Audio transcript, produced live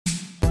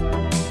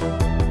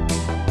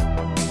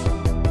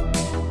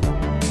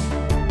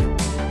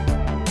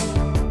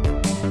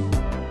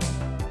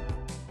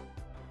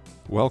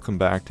Welcome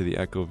back to the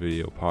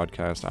EchoVideo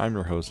podcast. I'm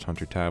your host,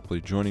 Hunter Tapley.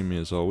 Joining me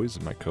as always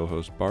is my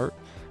co-host, Bart.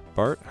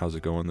 Bart, how's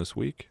it going this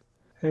week?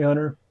 Hey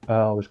Hunter,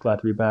 always glad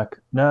to be back.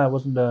 Nah, it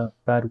wasn't a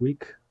bad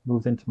week.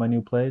 Moved into my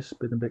new place,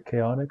 been a bit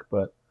chaotic,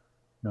 but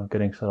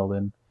getting settled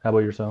in. How about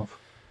yourself?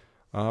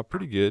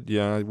 Pretty good.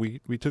 Yeah, we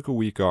took a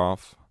week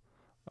off.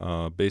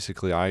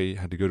 Basically, I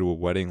had to go to a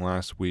wedding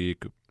last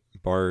week.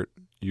 Bart,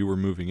 you were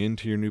moving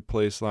into your new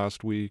place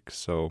last week,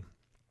 so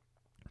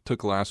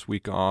took last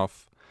week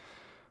off.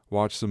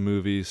 Watched some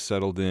movies,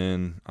 settled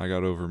in. I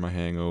got over my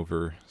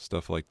hangover,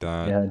 stuff like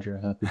that. Yeah, had your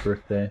happy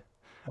birthday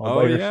all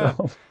Oh by yeah,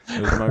 yourself.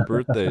 it was my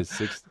birthday.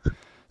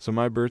 So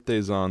my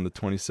birthday's on the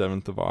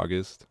 27th of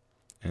August,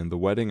 and the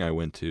wedding I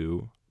went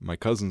to, my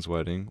cousin's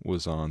wedding,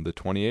 was on the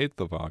 28th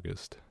of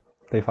August.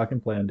 They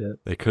fucking planned it.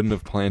 They couldn't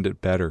have planned it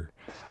better.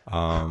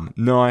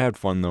 No, I had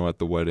fun though at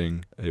the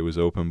wedding. It was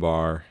open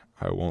bar.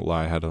 I won't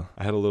lie. I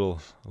had a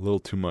little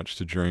too much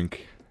to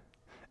drink,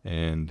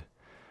 and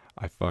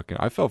I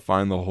felt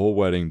fine the whole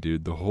wedding,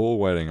 dude. The whole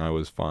wedding I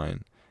was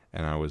fine.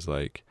 And I was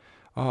like,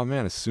 oh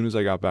man, as soon as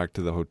I got back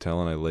to the hotel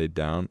and I laid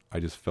down, I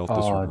just felt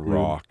Oh,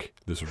 dude.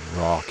 this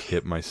rock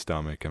hit my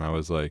stomach, and I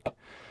was like,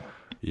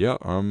 yeah,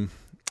 I'm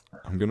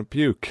gonna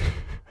puke.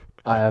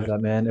 I have that,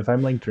 man. If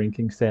I'm like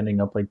drinking,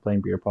 standing up, like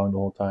playing beer pong the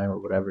whole time or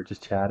whatever,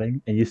 just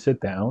chatting, and you sit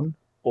down,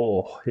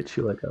 oh, hits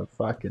you like a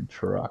fucking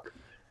truck.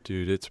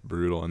 Dude, it's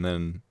brutal. And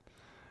then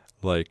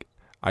like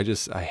I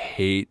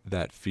hate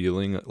that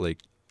feeling, like,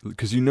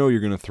 because you know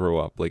you're gonna throw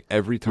up like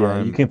every Yeah,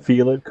 you time. can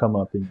feel it come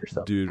up in your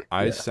stomach. Dude,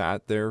 I Yeah.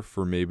 sat there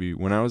for maybe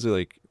when I was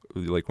like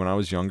when I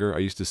was younger, I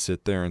used to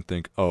sit there and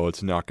think, "Oh,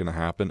 it's not going to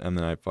happen," and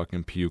then I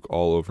fucking puke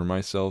all over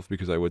myself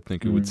because I would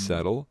think it would Mm.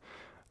 settle.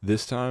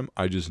 This time,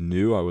 I just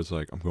knew. I was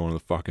like, "I'm going to the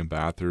fucking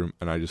bathroom,"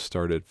 and I just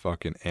started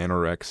fucking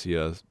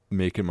anorexia,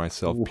 making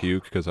myself Oof.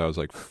 puke because I was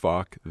like,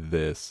 "Fuck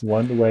this."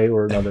 One way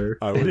or another,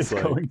 I it was is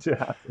like, going to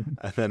happen.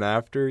 and then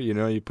after,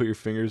 you put your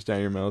fingers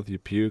down your mouth, you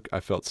puke. I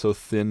felt so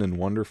thin and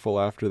wonderful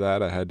after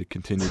that. I had to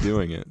continue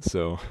doing it.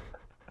 So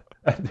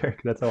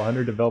That's how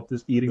Hunter developed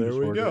this eating there we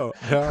disorder.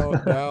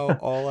 go. Now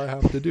all I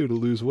have to do to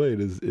lose weight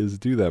is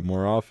do that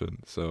more often.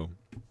 So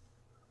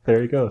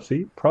There you go.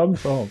 See, problem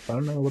solved. I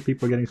don't know what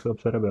people are getting so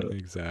upset about.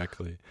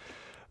 exactly.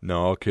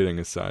 No, all kidding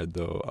aside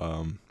though,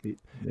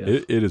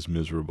 Yes. it is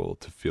miserable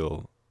to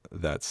feel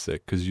that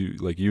sick because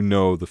you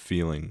know the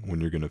feeling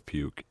when you're gonna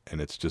puke, and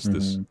it's just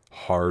this hmm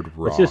hard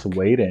It's just rock.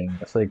 waiting.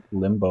 It's like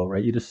limbo,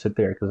 right? You just sit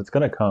there because it's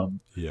gonna come.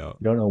 Yeah,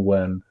 You don't know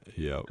when.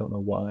 yeah, Don't know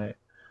why.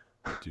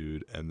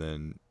 dude. And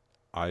then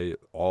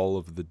all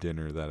of the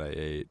dinner that I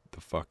ate,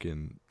 the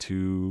fucking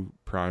two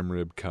prime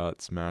rib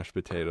cuts, mashed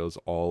potatoes,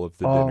 all of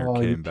the dinner Oh,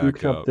 you came back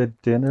puked up up. the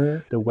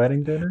dinner, the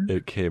wedding dinner?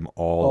 It came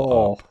all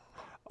Oh, up.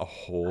 A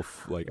whole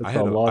like that's a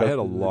I lot of had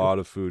a food. lot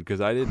of food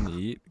because I didn't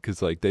eat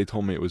because like they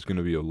told me it was going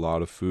to be a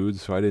lot of food,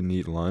 so I didn't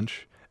eat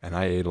lunch, and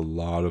I ate a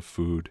lot of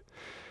food.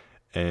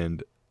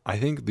 And I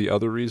think the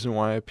other reason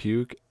why I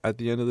puke at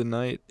the end of the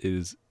night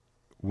is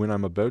when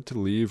I'm about to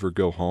leave or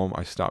go home,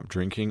 I stop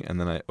drinking, and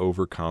then I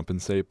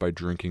overcompensate by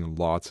drinking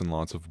lots and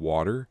lots of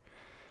water.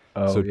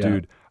 So Oh yeah.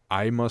 dude,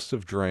 I must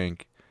have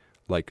drank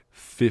like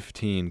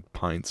 15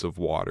 pints of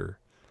water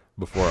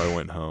before I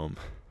went home.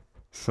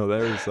 So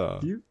there's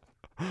You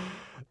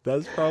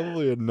that's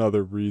probably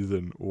another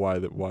reason why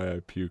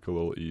I puke a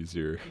little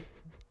easier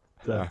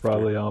That's after.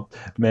 probably all.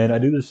 Man, I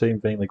do the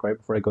same thing. Like right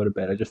before I go to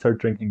bed, I just start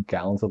drinking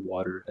gallons of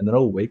water, and then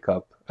I'll wake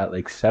up at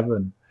like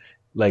 7,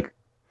 like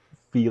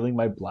feeling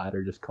my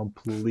bladder just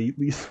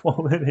completely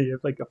swollen. And you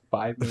have like a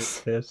 5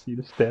 minute piss. You're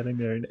just standing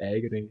there in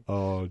agony.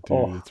 Oh, dude,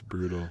 Oh, it's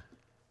brutal.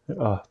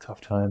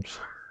 tough times.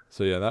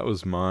 So yeah, that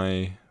was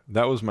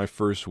my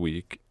first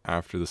week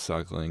after the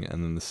suckling,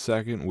 and then the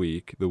second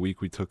week, the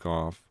week we took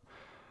off,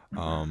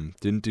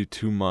 didn't do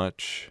too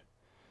much,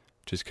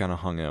 just kind of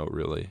hung out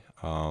really.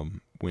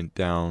 Went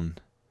down.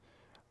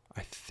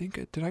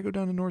 Did I go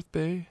down to North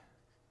Bay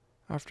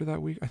after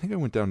that week? I think I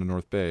went down to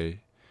North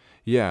Bay.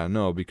 Yeah,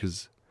 no,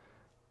 because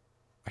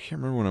I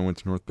can't remember when I went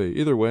to North Bay.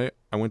 Either way,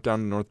 I went down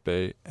to North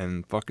Bay,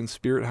 and fucking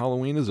Spirit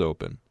Halloween is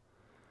open.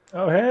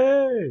 Oh,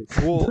 hey!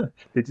 Well,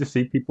 Did you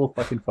see people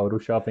fucking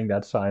photoshopping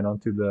that sign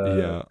onto the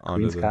yeah,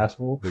 onto Queen's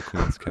Castle? the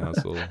Queen's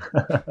Castle.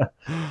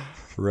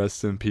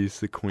 Rest in peace,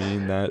 the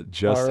Queen. That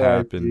just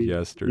happened R.I.P. Yeah,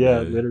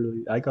 yesterday.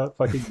 literally. I got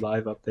fucking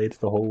live updates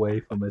the whole way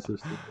from my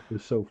sister. It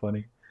was so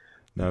funny.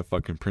 Now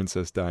fucking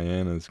Princess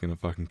Diana is gonna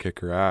fucking kick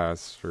her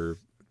ass for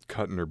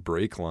cutting her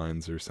brake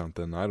lines or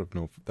something. I don't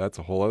know if that's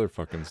a whole other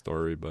fucking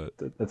story, but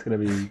That's gonna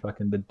be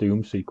fucking the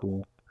Doom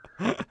sequel.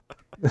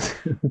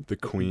 the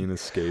Queen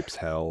escapes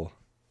hell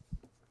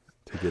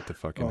to get to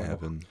fucking Oh,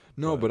 heaven.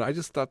 No, but but I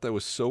just thought that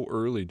was so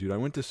early, dude. I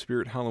went to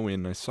Spirit Halloween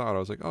and I saw it. I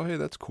was like, oh, hey,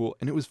 that's cool.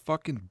 And it was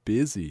fucking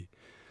busy.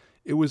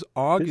 It was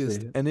August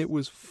busy. and it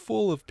was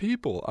full of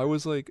people. I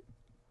was like,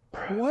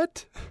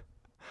 what?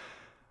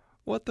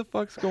 What the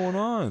fuck's going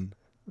on?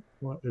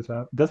 What is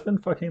that? That's when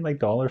fucking like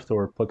dollar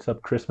store puts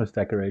up Christmas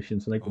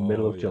decorations in like the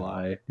middle Oh, of yeah.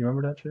 July. You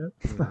remember that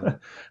Hmm. shit?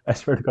 I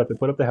swear to God, they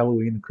put up the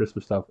Halloween and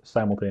Christmas stuff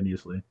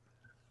simultaneously.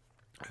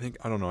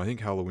 I don't know. I think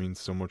Halloween's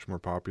so much more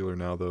popular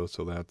now, though.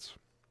 So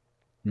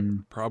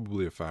Mm.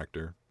 Probably a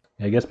factor.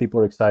 I guess people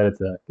are excited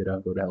to get out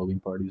and go to Halloween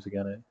parties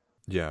again. Eh?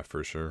 Yeah,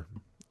 for sure.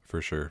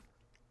 For sure.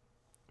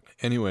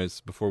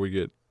 Anyways, before we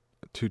get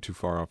too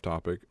far off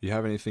topic, you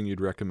have anything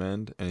you'd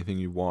recommend? Anything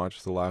you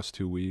watched the last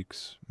 2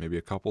 weeks? Maybe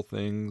a couple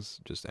things?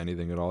 Just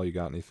anything at all? You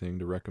got anything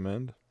to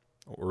recommend?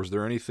 Or is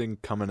there anything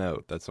coming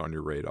out that's on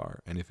your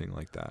radar? Anything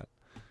like that?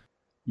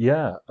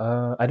 Yeah,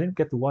 I didn't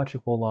get to watch a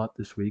whole lot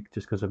this week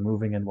just because of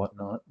moving and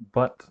whatnot,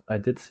 but I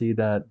did see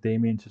that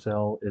Damien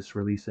Chazelle is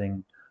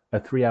releasing a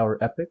 3-hour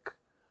epic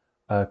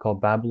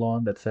called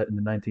Babylon that's set in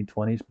the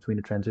 1920s between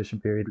the transition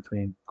period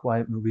between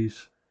quiet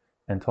movies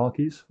and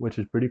talkies, which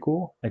is pretty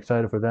cool.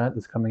 Excited for that.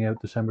 It's coming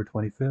out December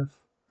 25th.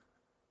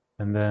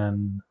 And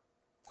then,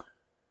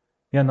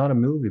 yeah, not a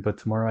movie, but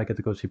tomorrow I get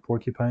to go see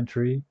Porcupine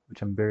Tree,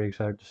 which I'm very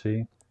excited to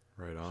see.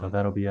 Right So on.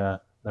 that'll be a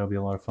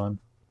lot of fun.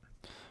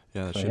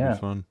 Yeah, that So should be yeah,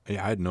 fun. Hey,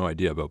 I had no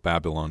idea about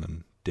Babylon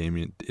and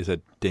Damien. Is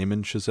that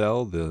Damon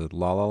Chazelle, the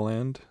La La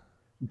Land?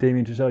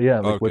 Damien Chazelle, yeah,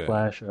 like Okay.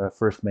 Whiplash,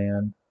 First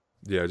Man,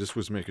 Yeah, I just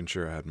was making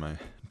sure I had my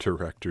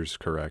directors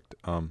correct.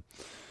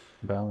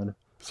 Ballad.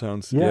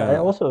 Sounds, Yeah, I yeah.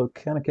 also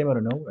kind of came out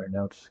of nowhere.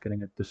 Now it's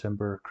getting a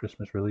December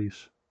Christmas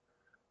release,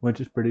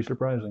 which is pretty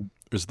surprising.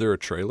 Is there a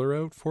trailer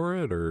out for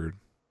it or?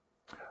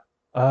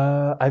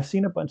 I've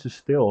seen a bunch of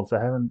stills.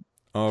 I haven't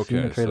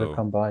seen a Okay, trailer so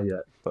come by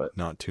yet, but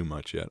not too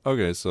much yet.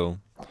 Okay, so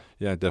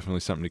yeah, definitely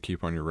something to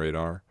keep on your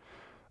radar.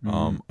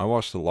 mm, I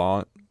watched a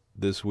lot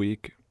this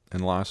week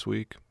and last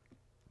week,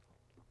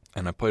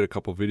 and I played a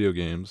couple video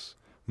games.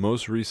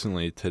 Most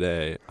recently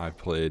today, I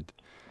played,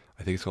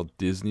 I think it's called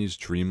Disney's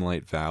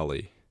Dreamlight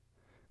Valley,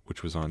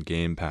 which was on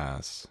Game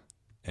Pass.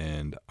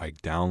 And I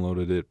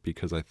downloaded it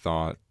because I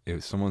thought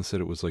someone said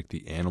it was like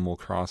the Animal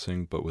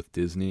Crossing, but with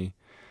Disney.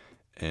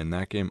 And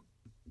that game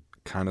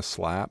kind of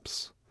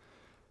slaps.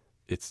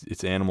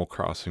 It's Animal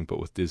Crossing, but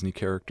with Disney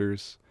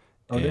characters.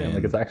 oh damn,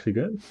 like it's And actually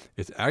good.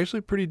 it's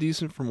actually pretty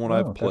decent from what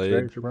I've Oh, that's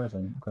very played.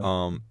 surprising.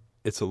 Okay.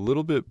 It's a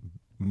little bit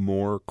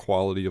more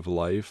quality of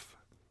life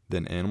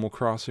than Animal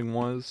Crossing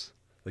was.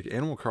 Like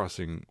Animal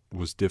Crossing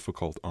was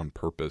difficult on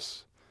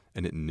purpose,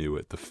 and it knew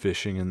it. The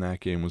fishing in that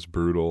game was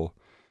brutal,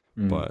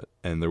 Mm.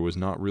 and there was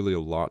not really a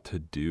lot to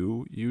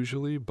do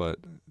usually, but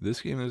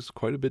this game has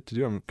quite a bit to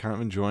do. I'm kind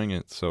of enjoying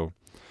it, so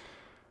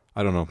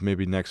I don't know,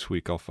 maybe next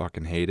week I'll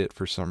fucking hate it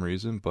for some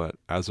reason, but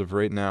as of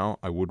right now,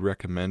 I would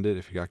recommend it.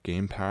 If you got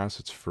Game Pass,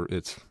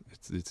 it's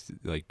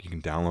like you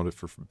can download it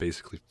for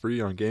basically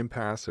free on Game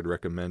Pass. I'd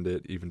recommend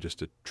it even just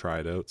to try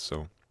it out.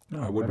 So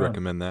I Oh, would right on.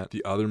 recommend that.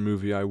 The other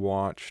movie I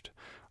watched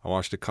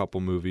a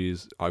couple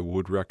movies. I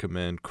would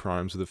recommend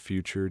Crimes of the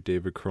Future,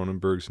 David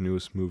Cronenberg's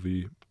newest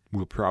movie.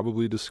 We'll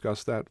probably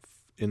discuss that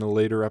in a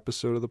later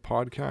episode of the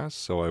podcast,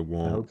 so I I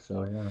won't hope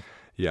so. Yeah.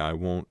 yeah, I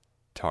won't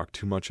talk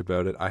too much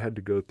about it. I had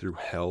to go through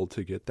hell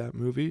to get that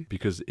movie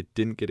because it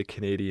didn't get a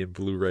Canadian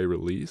Blu-ray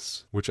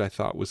release, which I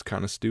thought was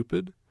kind of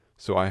stupid.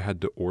 So I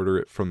had to order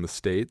it from the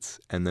States,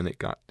 and then it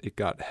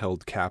got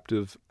held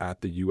captive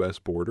at the US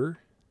border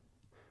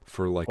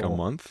for like a Oh.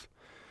 month.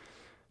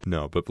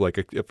 No, but like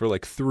for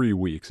like 3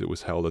 weeks it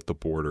was held at the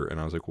border, and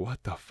I was like,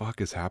 what the fuck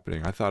is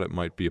happening? I thought it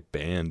might be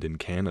banned in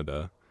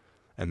Canada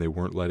and they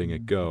weren't letting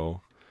it Mm.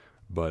 go,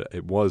 but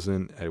it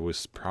wasn't. It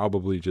was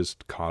probably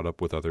just caught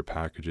up with other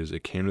packages.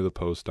 It came to the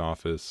post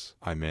office.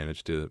 I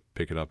managed to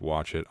pick it up,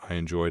 watch it. I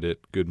enjoyed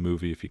it. Good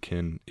movie. If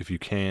you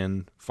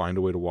can find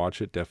a way to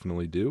watch it,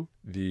 definitely do.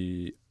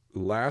 The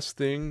last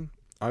thing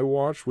I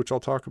watched, which I'll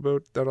talk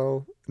about, that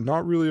I'll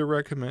not really a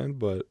recommend,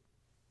 but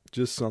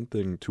just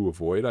something to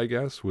avoid, I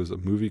guess, was a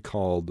movie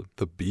called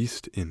The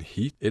Beast in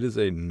Heat. It is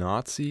a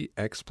Nazi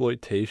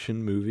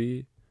exploitation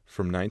movie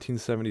from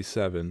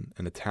 1977,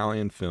 an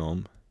Italian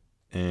film,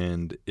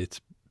 and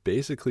it's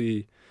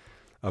basically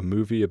a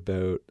movie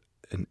about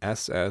an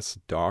SS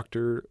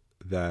doctor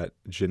that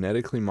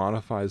genetically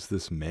modifies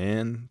this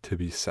man to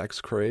be sex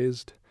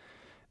crazed.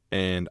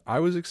 And I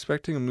was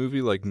expecting a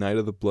movie like Night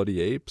of the Bloody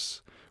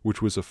Apes,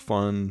 which was a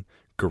fun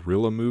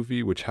gorilla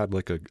movie, which had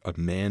like a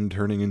man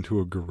turning into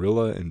a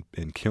gorilla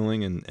and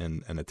killing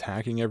and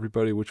attacking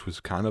everybody, which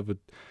was kind of a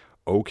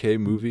okay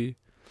movie.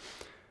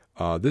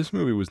 This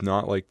movie was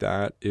not like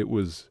that. It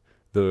was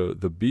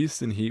the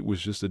Beast in Heat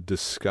was just a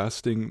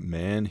disgusting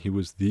man. He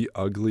was the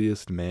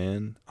ugliest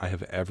man I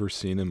have ever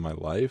seen in my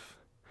life.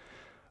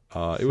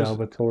 It was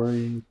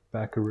Salvatore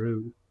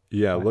Baccaru.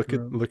 yeah. Look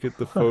at Baccaru. look at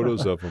the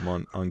photos of him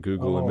on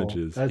Google Oh,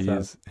 Images. that's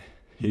a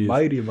He is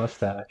mighty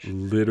mustache.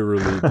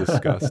 literally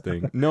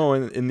disgusting. No,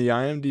 in the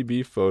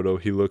IMDb photo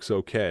he looks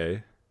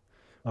okay,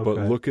 but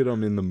Okay. look at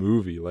him in the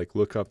movie. Like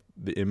look up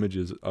the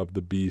images of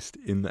the Beast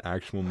in the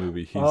actual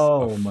movie. He's a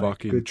Oh my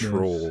fucking goodness.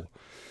 troll.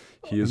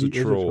 He is He a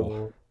is a troll.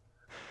 troll.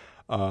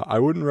 I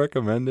wouldn't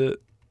recommend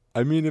it.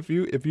 I mean, if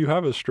you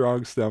have a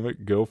strong stomach,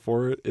 go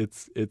for it.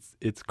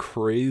 It's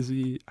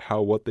crazy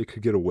how what they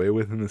could get away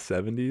with in the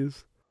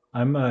 70s.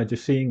 I'm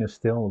just seeing a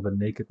still of a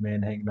naked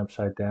man hanging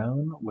upside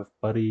down with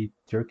Buddy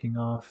jerking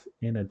off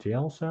in a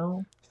jail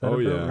cell. Is that Oh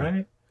about yeah,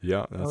 right?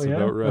 yeah, Oh that's yeah,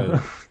 about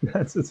right.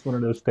 that's just one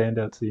of those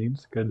standout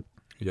scenes. Good.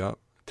 Yeah,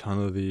 ton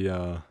of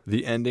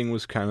the ending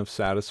was kind of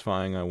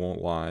satisfying, I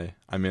won't lie.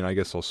 I mean, I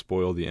guess I'll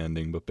spoil the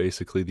ending, but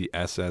basically the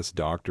SS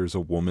doctor's a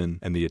woman,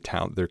 and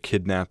they're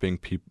kidnapping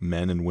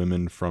men and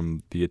women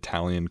from the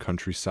Italian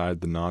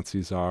countryside, the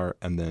Nazis are,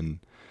 and then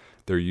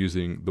they're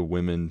using the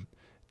women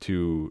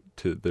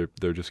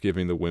they're just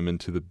giving the women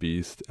to the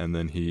beast, and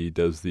then he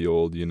does the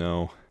old,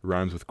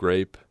 rhymes with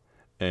grape,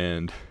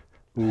 and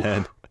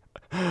and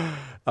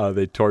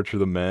they torture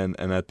the men,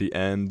 and at the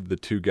end, the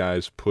two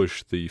guys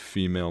push the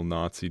female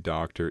Nazi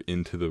doctor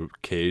into the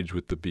cage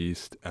with the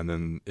beast, and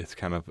then it's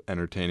kind of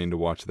entertaining to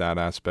watch that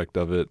aspect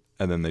of it,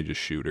 and then they just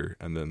shoot her,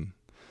 and then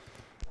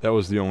that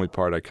was the only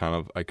part I kind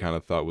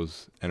of thought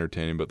was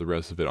entertaining, but the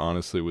rest of it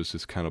honestly was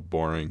just kind of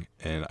boring,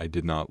 and I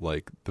did not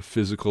like the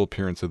physical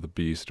appearance of the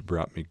beast.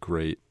 Brought me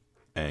great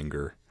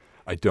anger.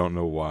 I don't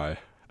know why.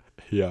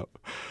 Yeah,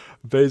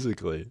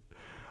 basically.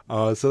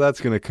 So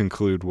that's going to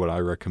conclude what I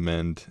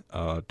recommend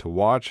to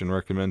watch and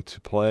recommend to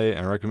play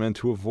and recommend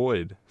to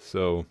avoid.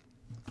 So,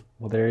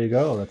 well, there you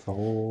go. That's the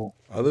whole.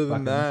 Other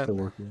than that,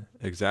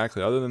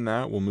 exactly. Other than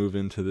that, we'll move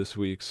into this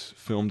week's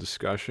film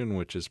discussion,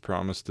 which is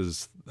promised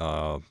as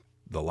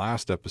the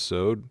last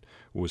episode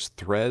was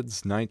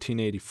Threads,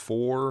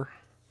 1984,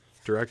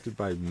 directed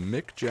by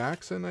Mick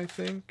Jackson, I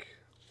think.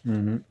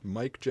 Mm-hmm.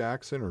 Mike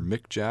Jackson or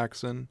Mick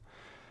Jackson.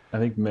 I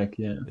think Mick,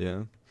 yeah.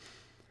 Yeah.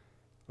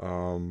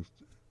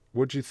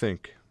 What'd you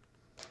think?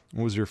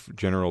 What was your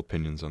general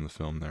opinions on the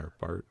film there,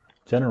 Bart?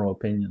 General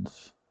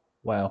opinions.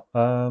 Wow.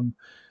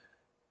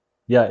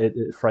 Yeah, it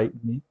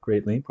frightened me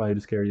greatly. Probably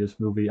the scariest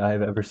movie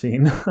I've ever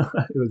seen.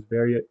 It was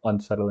very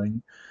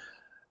unsettling.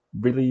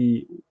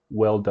 Really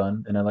well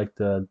done, and I like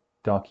the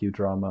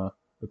docudrama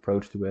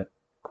approach to it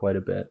quite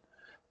a bit.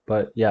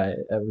 But yeah,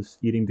 I was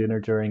eating dinner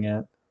during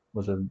it.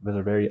 Was a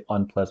very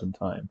unpleasant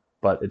time,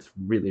 but it's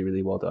really,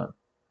 really well done,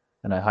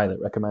 and I highly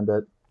recommend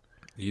it.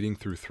 Eating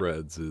through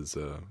Threads is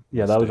a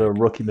yeah, mistake. That was a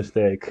rookie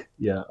mistake.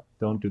 Yeah,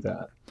 don't do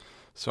that.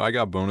 So I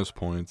got bonus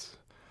points.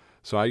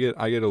 So I get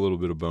a little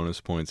bit of bonus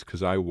points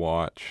because I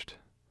watched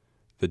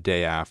The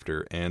Day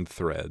After and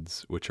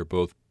Threads, which are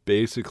both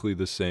basically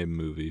the same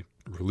movie,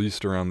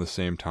 released around the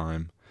same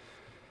time.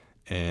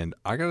 And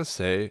I gotta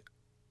say,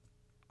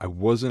 I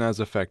wasn't as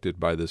affected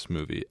by this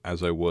movie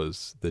as I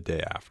was The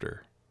Day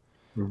After.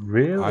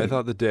 Really? I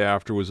thought The Day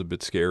After was a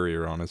bit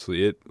scarier,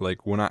 honestly.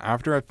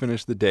 After I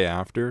finished The Day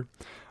After,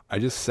 I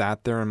just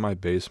sat there in my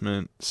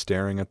basement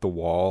staring at the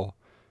wall,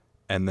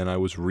 and then I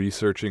was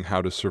researching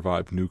how to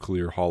survive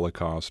nuclear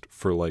holocaust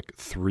for like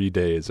 3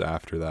 days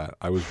after that.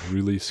 I was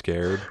really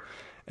scared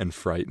and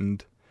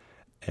frightened.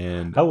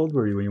 And how old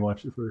were you when you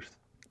watched it first?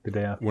 The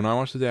Day After. When I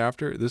watched The Day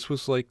After, this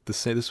was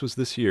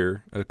this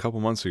year, a couple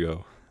months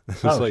ago.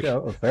 This was like,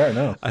 yeah, fair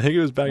enough. I think it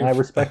was back. I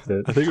respect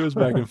it. I think it was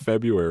back in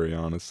February,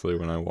 honestly,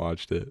 when I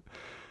watched it.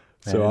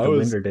 So and the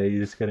winter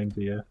days getting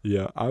to you.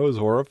 Yeah, I was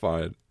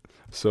horrified.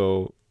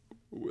 So,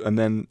 and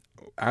then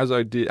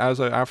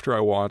after I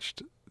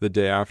watched The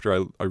Day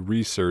After, I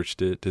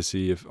researched it to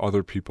see if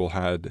other people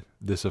had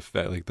this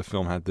effect, like the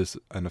film had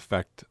an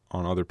effect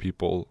on other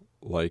people,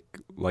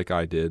 like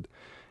I did.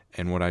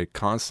 And what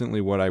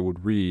I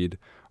would read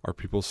are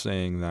people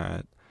saying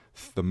that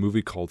the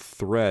movie called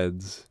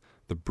Threads,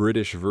 the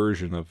British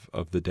version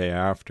of The Day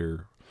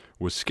After,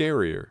 was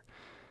scarier.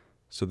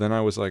 So then I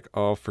was like,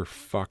 oh, for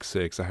fuck's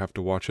sakes, I have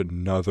to watch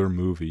another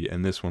movie,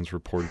 and this one's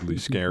reportedly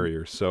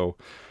scarier. So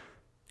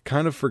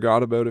kind of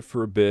forgot about it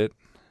for a bit,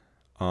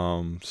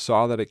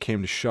 saw that it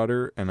came to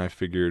Shudder, and I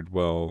figured,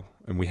 well,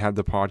 and we had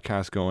the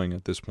podcast going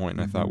at this point,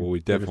 and I thought, well, we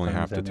definitely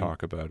have to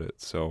talk about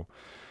it. So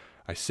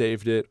I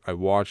saved it, I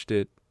watched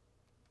it,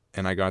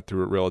 and I got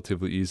through it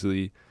relatively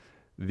easily.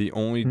 The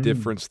only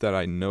difference that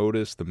I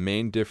noticed, the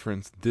main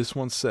difference, this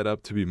one's set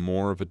up to be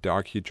more of a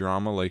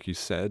docudrama, like you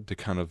said, to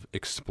kind of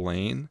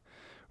explain,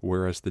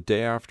 whereas The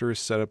Day After is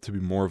set up to be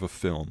more of a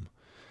film.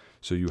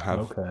 So you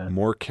have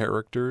more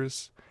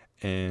characters,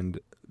 and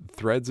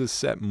Threads is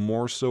set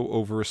more so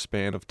over a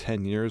span of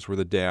 10 years, where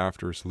The Day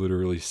After is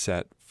literally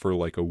set for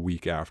like a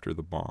week after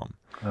the bomb.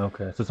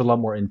 Okay, so it's a lot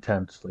more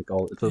intense, it's a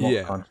lot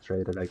more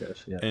concentrated, I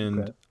guess. Yeah,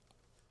 and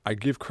I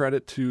give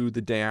credit to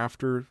The Day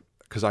After,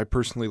 because I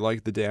personally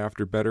liked The Day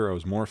After better. I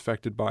was more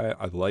affected by it.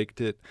 I liked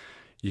it.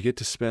 You get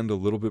to spend a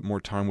little bit more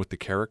time with the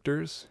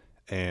characters,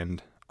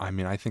 and I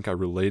mean, I think I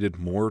related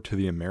more to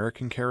the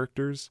American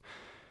characters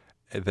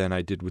than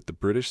I did with the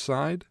British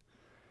side.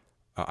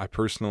 I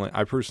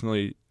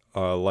personally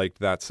liked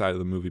that side of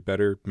the movie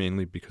better,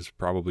 mainly because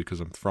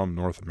I'm from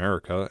North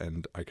America,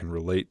 and I can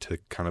relate to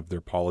kind of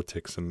their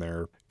politics and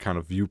their kind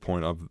of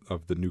viewpoint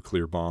of the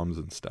nuclear bombs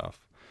and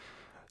stuff.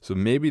 So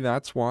maybe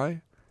that's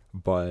why,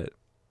 but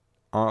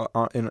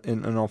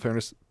in all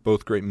fairness,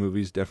 both great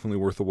movies, definitely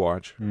worth a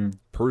watch.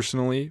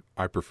 Personally,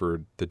 I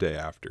preferred The Day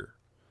After.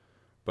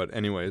 But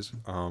anyways,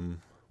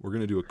 we're going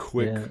to do a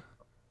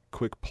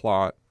quick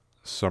plot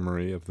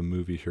summary of the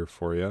movie here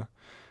for you,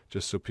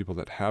 just so people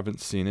that haven't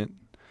seen it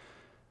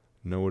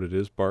know what it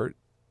is. Bart,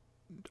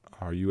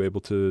 are you able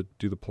to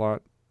do the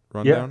plot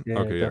rundown?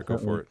 Yeah, go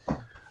for it.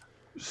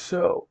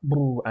 So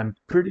I'm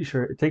pretty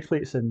sure it takes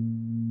place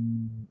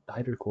in the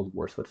height of the Cold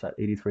War. So what's that?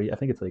 83? I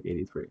think it's like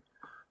 83.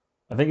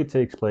 I think it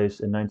takes place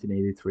in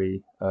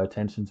 1983.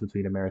 Tensions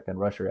between America and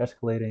Russia are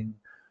escalating.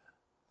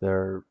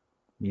 There,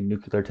 I mean,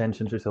 nuclear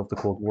tensions. There's still the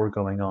Cold War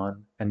going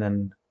on, and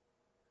then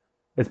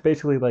it's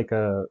basically like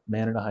a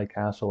Man in a High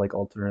Castle, like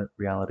alternate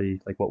reality,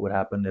 like what would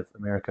happen if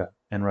America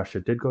and Russia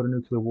did go to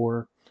nuclear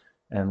war,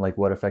 and like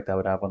what effect that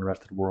would have on the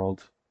rest of the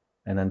world.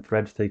 And then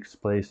Threads takes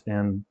place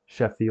in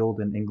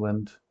Sheffield in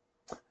England,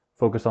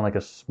 focused on like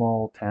a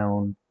small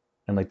town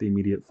and like the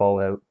immediate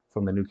fallout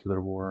from the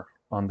nuclear war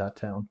on that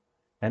town.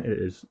 And it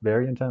is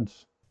very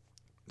intense.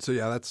 So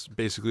yeah, that's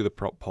basically the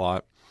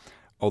plot.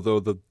 Although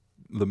the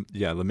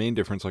main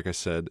difference, like I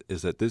said,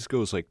 is that this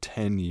goes like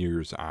 10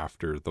 years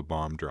after the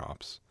bomb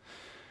drops.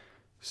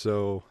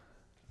 So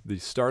the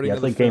starting Yeah, of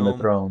it's the like Game of film,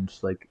 Thrones.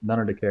 Like none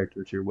of the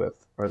characters you're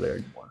with are there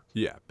anymore.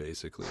 yeah,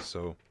 basically.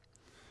 So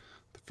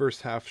the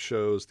first half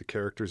shows the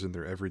characters in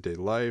their everyday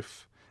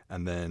life,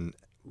 and then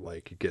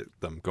like you get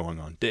them going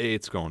on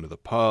dates, going to the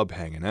pub,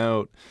 hanging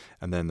out,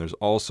 and then there's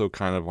also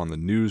kind of on the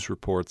news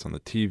reports, on the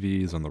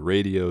TVs, on the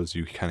radios,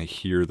 you kind of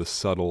hear the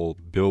subtle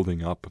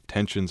building up of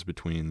tensions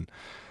between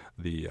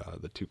the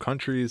two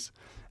countries,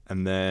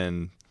 and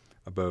then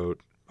about,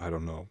 I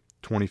don't know,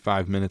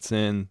 25 minutes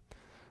in,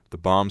 the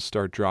bombs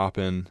start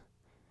dropping,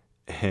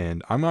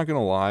 and I'm not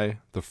gonna lie,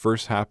 the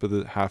first half of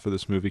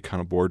this movie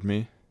kind of bored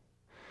me.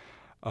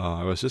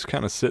 I was just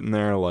kind of sitting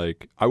there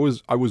like I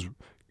was,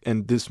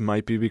 and this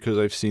might be because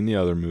I've seen the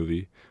other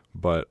movie,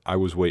 but I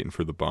was waiting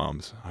for the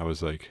bombs. I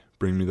was like,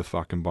 bring me the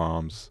fucking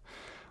bombs.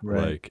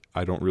 Right. Like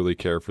I don't really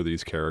care for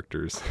these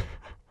characters.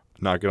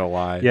 Not gonna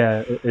lie.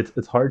 Yeah,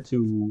 it's hard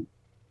to.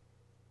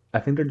 I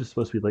think they're just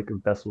supposed to be like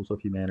vessels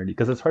of humanity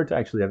because it's hard to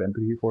actually have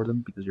empathy for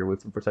them because you're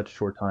with them for such a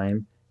short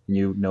time and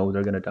you know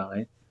they're gonna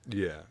die.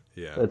 Yeah,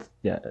 yeah. It's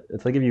yeah,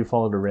 it's like if you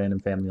followed a random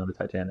family on the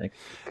Titanic.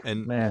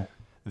 And Man,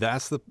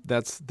 that's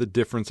the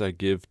difference I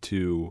give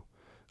to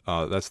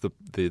that's the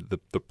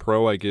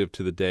pro I give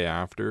to the day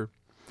after.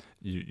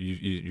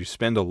 You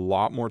spend a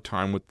lot more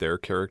time with their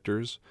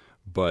characters,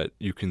 but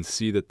you can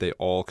see that they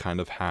all kind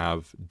of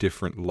have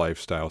different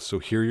lifestyles. So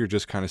here you're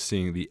just kind of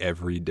seeing the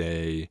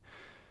everyday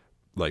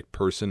like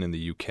person in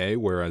the UK,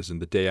 whereas in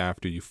the day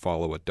after you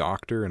follow a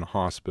doctor in a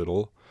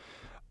hospital,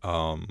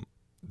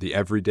 the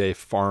everyday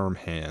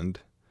farmhand,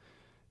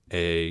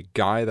 a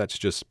guy that's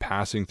just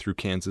passing through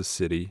Kansas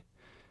City,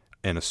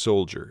 and a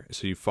soldier.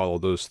 So you follow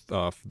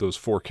those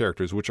four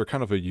characters, which are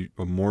kind of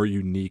a more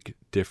unique,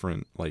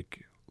 different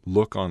like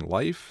look on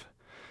life,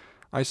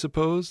 I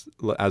suppose,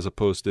 as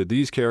opposed to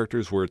these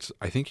characters where it's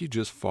I think you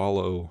just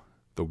follow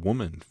the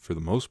woman for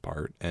the most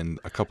part and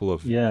a couple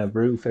of yeah,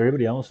 Ruth.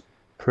 Everybody else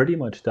pretty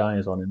much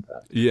dies on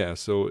impact, yeah.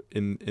 So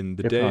in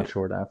the if day not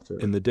short after.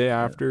 in the day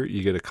Yeah. after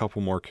you get a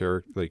couple more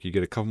you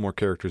get a couple more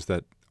characters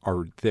that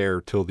are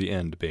there till the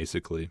end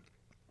basically.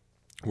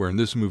 Where in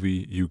this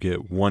movie you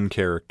get one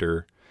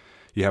character,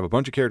 you have a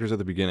bunch of characters at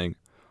the beginning,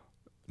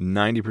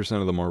 90%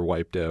 of them are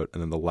wiped out,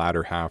 and then the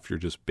latter half you're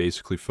just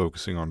basically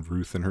focusing on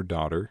Ruth and her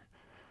daughter,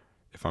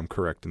 if I'm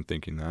correct in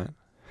thinking that.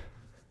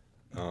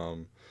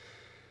 Um,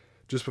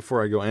 just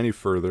before I go any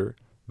further,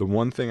 the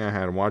one thing I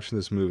had watching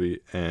this movie,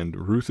 and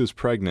Ruth is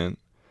pregnant,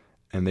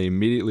 and they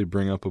immediately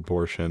bring up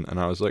abortion, and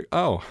I was like,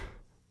 oh,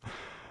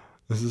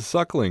 this is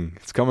Suckling.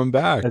 It's coming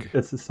back.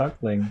 It's a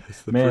suckling.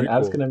 It's the Man, I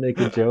was prequel. gonna make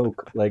a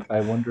joke. Like,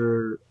 I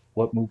wonder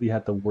what movie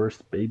had the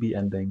worst baby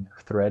ending,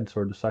 Threads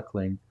or The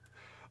Suckling?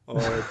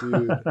 Oh,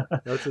 dude,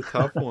 that's a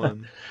tough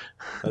one.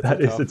 That's a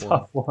That is a tough one.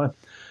 tough one.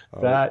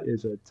 Uh, That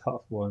is a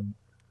tough one.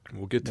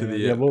 we'll get to Man,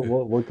 yeah, the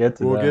we'll get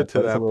to we'll get that.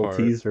 to That's a that little part.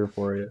 teaser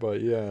for you.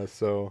 But yeah,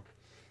 so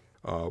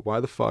why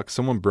the fuck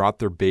someone brought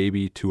their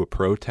baby to a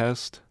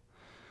protest?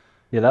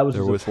 Yeah, that was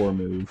There just a was poor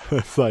move.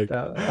 it's like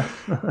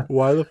That,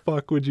 why the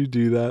fuck would you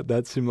do that?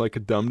 That seemed like a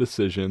dumb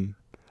decision.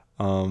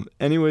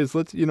 Anyways,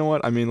 you know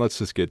what? I mean, let's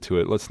just get to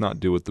it. Let's not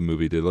do what the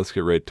movie did. Let's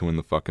get right to when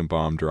the fucking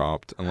bomb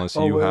dropped. Unless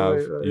oh you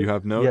wait.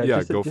 have no, Yeah,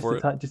 yeah, go for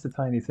it. just a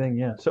tiny thing.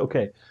 Yeah. So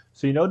okay,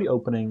 so you know the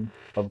opening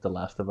of The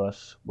Last of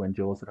Us when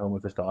Joel's at home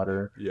with his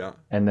daughter, Yeah.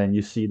 and then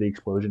you see the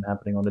explosion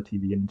happening on the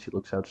TV, and she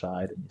looks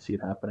outside, and you see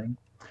it happening.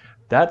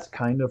 That's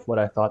kind of what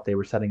I thought they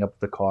were setting up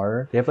the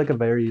car. They have like a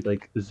very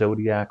like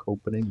Zodiac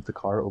opening with the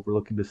car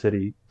overlooking the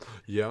city,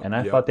 Yeah, and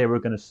I yep. thought they were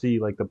gonna see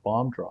like the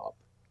bomb drop.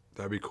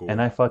 That'd be And cool.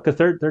 I thought because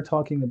they're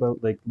talking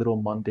about like little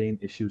mundane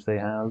issues they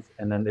have,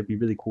 and then it'd be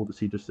really cool to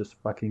see just this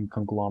fucking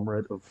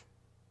conglomerate of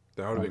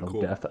That I would have don't been know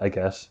cool. death, I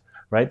guess.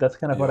 Right? That's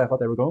kind of what I Yep. thought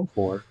they were going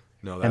for.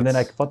 No, And then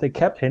I that's thought they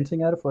kept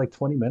hinting at it for like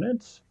 20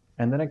 minutes,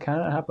 and then it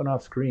kind of happened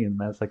off screen.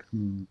 And I was like,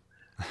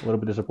 a little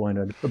bit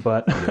disappointed.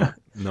 But yeah.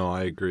 No,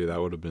 I agree.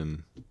 That would have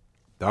been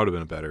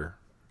a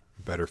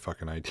better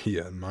fucking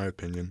idea in my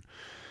opinion.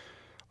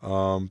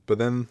 But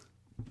then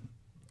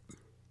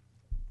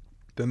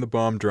the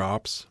bomb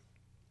drops.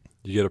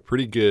 You get a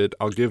pretty good.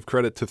 I'll give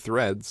credit to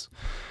Threads.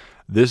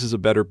 This is a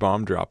better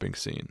bomb dropping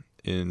scene.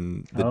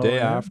 In the oh day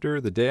yeah,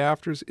 after, the day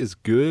after's is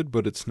good,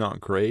 but it's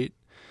not great.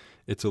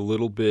 It's a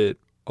little bit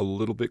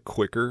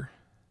quicker.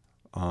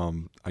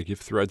 I give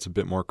Threads a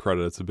bit more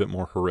credit. It's a bit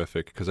more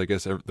horrific because I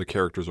guess the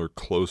characters are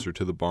closer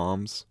to the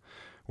bombs,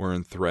 where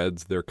in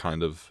Threads they're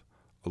kind of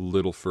a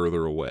little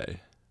further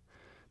away.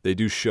 They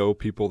do show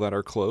people that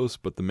are close,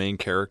 but the main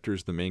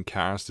characters, the main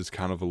cast is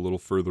kind of a little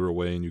further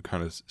away, and you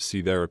kind of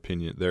see their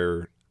opinion,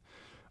 their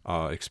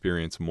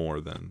experience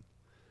more than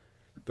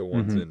the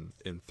ones Mm-hmm.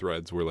 in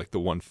Threads, where like the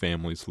one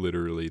family's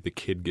literally the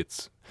kid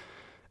gets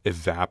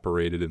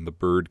evaporated in the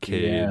bird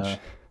Yeah.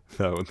 cage.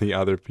 So the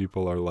other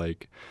people are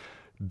like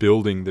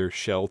building their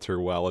shelter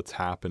while it's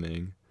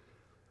happening.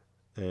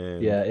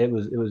 And Yeah, it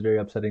was very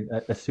upsetting.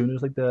 As soon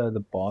as like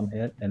the bomb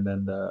hit and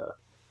then the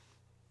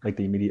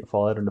immediate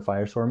fallout and the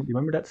firestorm. You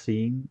remember that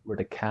scene where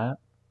the cat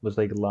was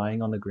like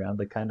lying on the ground,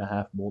 like kind of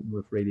half molten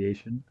with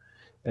radiation?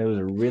 And it was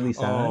really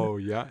sad. oh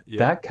yeah,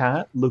 yeah, That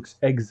cat looks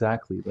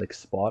exactly like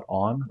spot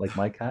on, like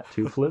my cat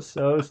Toothless.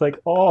 So I was like,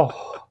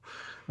 oh,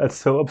 that's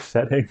so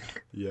upsetting.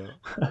 yeah.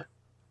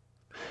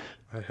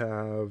 I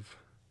have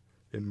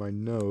in my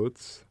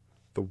notes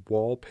the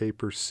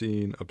wallpaper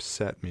scene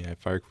upset me.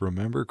 If I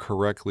remember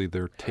correctly,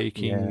 they're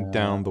taking Yeah,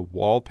 down the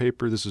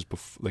wallpaper. This is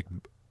like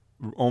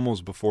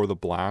almost before the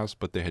blast,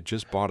 but they had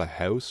just bought a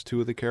house,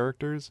 two of the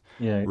characters,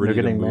 yeah, they're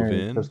ready to getting move married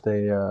in. because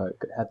they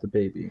had the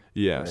baby,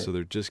 Yeah, right? so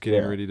they're just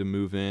getting Yeah, ready to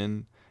move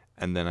in,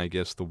 and then I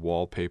guess the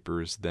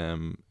wallpaper is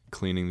them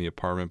cleaning the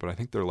apartment, but I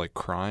think they're like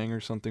crying or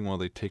something while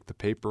they take the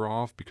paper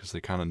off because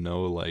they kind of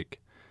know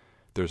like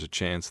there's a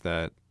chance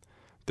that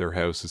their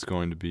house is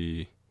going to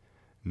be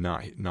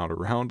not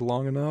around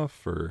long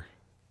enough, or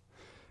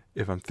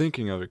if I'm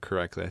thinking of it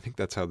correctly, I think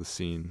that's how the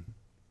scene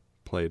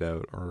played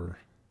out. Or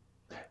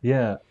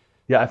yeah,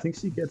 yeah. I think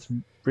she gets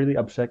really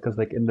upset because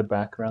like in the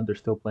background they're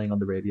still playing on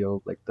the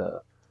radio like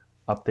the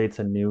updates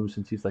and news,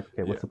 and she's like,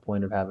 okay, yeah, what's the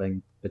point of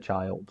having a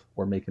child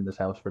or making this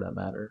house for that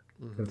matter?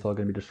 hmm It's all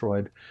going to be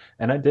destroyed.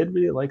 And I did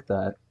really like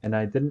that, and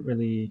I didn't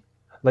really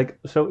like.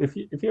 So if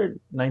you're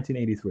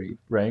 1983,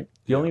 right?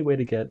 The yeah, only way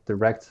to get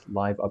direct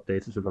live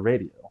updates is with a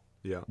radio,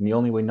 yeah, and the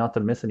only way not to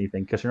miss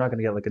anything, because you're not going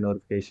to get like a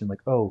notification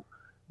like, oh,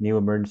 new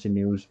emergency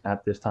news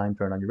at this time,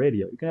 turn on your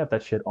radio. You can have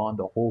that shit on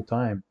the whole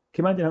time.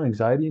 Can you imagine how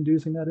anxiety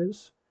inducing that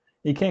is?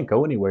 You can't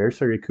go anywhere,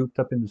 so you're cooped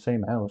up in the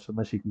same house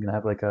unless you can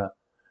have like a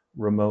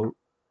remote,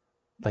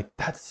 like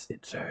that's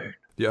insane.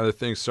 the other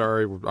thing,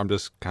 sorry, I'm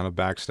just kind of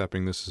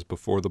backstepping. This is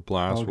before the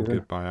All blast. We'll good.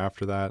 get by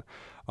after that.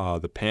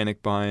 The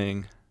panic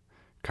buying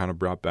kind of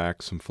brought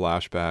back some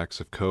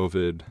flashbacks of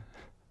COVID.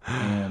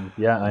 And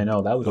yeah, I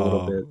know that was a little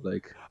uh, bit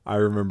like I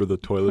remember the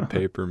toilet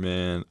paper,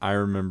 man. I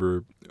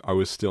remember I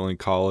was still in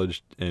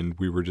college and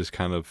we were just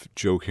kind of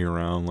joking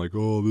around, like,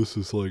 oh, this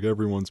is like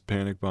everyone's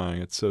panic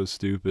buying. It's so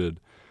stupid.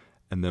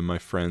 And then my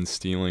friends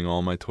stealing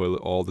all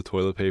the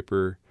toilet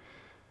paper,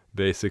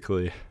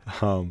 basically.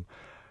 Um,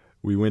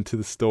 we went to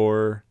the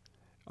store.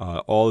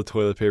 All the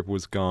toilet paper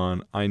was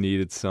gone. I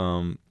needed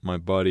some. My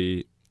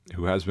buddy,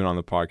 who has been on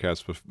the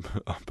podcast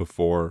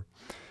before,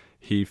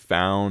 he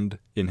found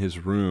in his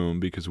room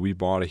because we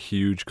bought a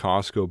huge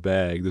Costco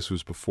bag. This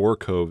was before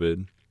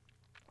COVID.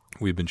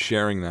 We've been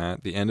sharing that.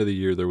 At the end of the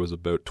year, there was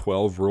about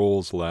 12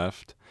 rolls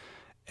left.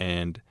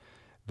 And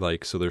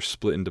like, so they're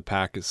split into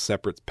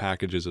separate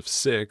packages of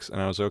six.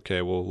 And I was,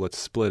 okay, well, let's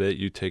split it.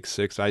 You take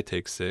six, I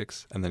take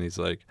six. And then he's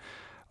like,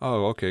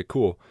 oh, okay,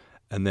 cool.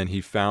 And then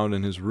he found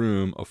in his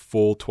room a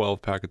full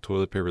 12 pack of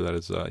toilet paper that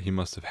is he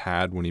must have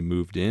had when he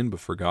moved in but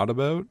forgot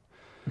about.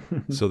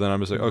 So then I'm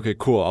just like, okay,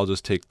 cool, I'll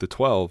just take the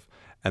 12.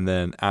 And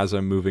then as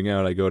I'm moving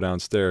out, I go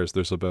downstairs.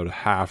 There's about a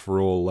half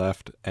roll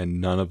left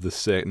and none of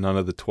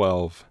the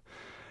 12.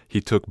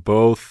 He took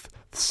both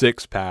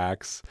six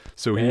packs.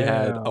 So he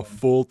had a damn.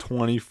 full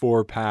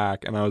 24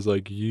 pack. And I was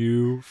like,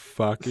 you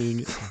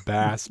fucking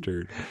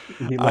bastard.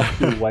 He left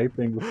you I,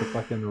 wiping with the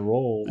fucking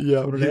roll.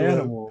 yeah, What an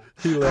animal.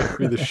 he left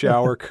me the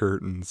shower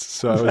curtains.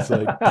 So I was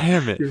like,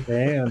 damn it. Your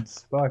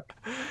hands, fuck.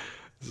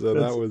 So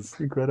that That's was,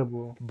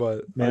 incredible.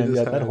 but I Man,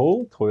 just yeah, that had,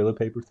 whole toilet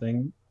paper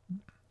thing,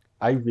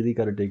 I really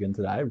got to dig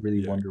into that. I really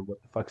yeah, wonder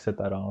what the fuck set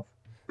that off.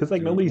 Because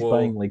like dude. nobody's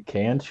buying like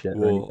canned shit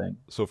or anything.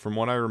 So from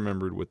what I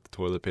remembered with the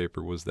toilet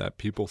paper was that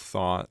people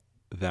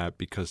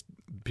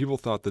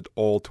thought that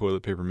all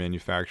toilet paper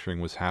manufacturing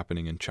was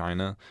happening in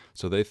China.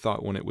 So they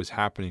thought when it was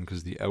happening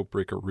because the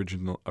outbreak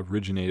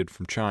originated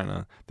from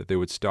China that they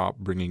would stop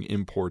bringing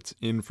imports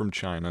in from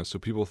China. So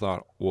people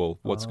thought, well,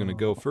 what's going to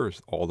go Oh,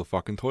 first? All the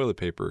fucking toilet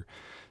paper.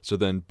 So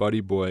then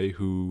Buddy Boy,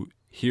 who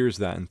hears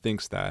that and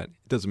thinks that,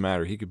 it doesn't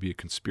matter. He could be a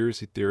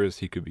conspiracy theorist.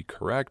 He could be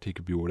correct. He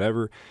could be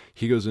whatever.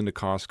 He goes into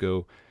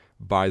Costco,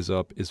 buys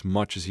up as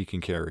much as he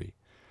can carry.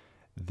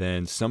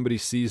 Then somebody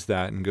sees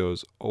that and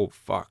goes, oh,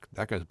 fuck,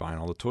 that guy's buying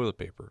all the toilet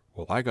paper.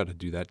 Well, I got to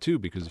do that too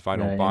because if I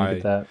yeah, don't and you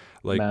get buy, that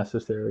like, mass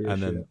hysteria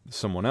and then shit.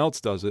 someone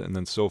else does it, and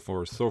then so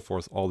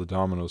forth, all the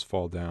dominoes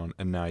fall down,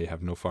 and now you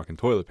have no fucking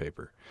toilet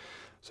paper.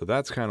 So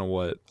that's kind of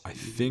what I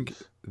think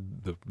Jeez.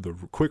 the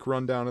quick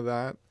rundown of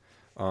that.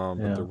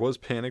 But there Yeah, was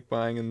panic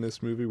buying in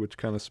this movie, which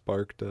kind of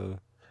sparked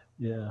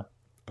yeah.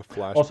 a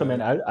Also,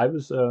 man, flashback. I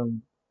was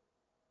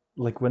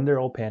like when they're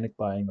all panic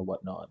buying and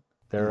whatnot,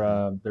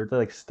 Mm-hmm. they're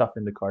like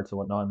stuffing the carts and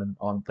whatnot, and then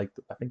on like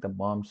I think the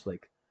mom's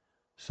like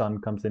son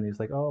comes in. He's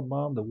like, "Oh,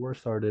 mom, the war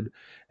started,"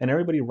 and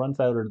everybody runs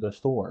out of the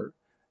store.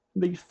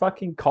 These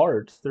fucking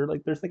carts, they're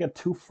like, there's like a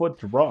 2 foot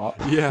drop.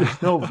 Yeah.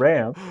 There's no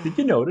ramp. Did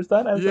you notice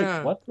that? I was like,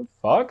 Yeah. what the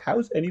fuck? How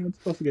is anyone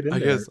supposed to get in I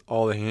guess there?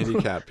 all the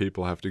handicapped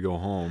people have to go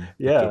home. Like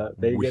Yeah,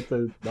 they get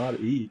to not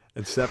eat.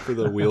 except for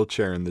the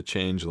wheelchair and the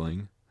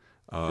changeling.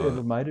 It Uh,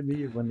 reminded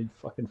me of when he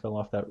fucking fell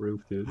off that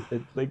roof, dude.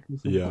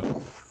 yeah,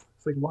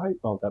 It's like why?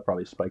 Oh, that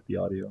probably spiked the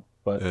audio,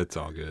 but it's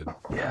all good.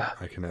 yeah,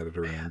 I can edit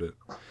around it.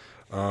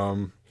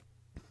 Um,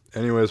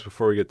 anyways,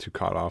 before we get too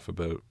caught off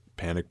about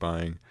panic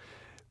buying,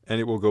 and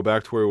it will go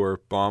back to where we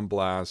were. Bomb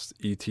blast,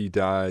 ET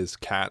dies,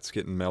 cats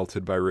getting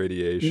melted by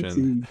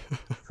radiation. ET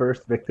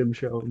first victim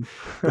shown.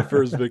 The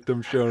first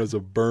victim shown is a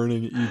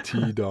burning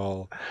ET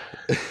doll.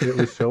 It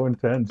was so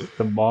intense.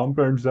 The mom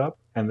burns up,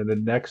 and then the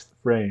next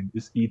frame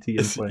is ET in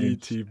It's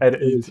flames, ET, and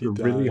it is ET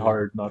really dying.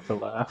 hard not to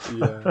laugh.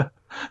 Yeah.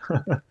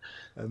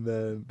 And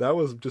then that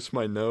was just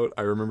my note.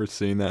 I remember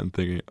seeing that and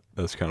thinking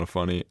that's kind of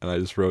funny, and I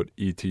just wrote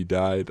ET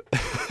died.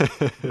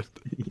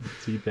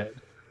 ET dead.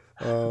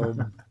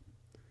 um,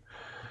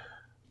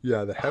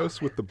 yeah, the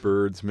house with the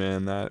birds,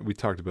 man. That we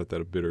talked about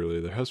that a bit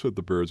earlier. The house with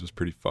the birds was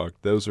pretty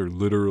fucked. Those are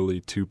literally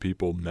two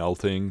people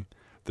melting.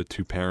 The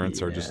two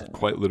parents are just Yeah.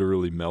 quite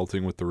literally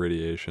melting with the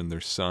radiation.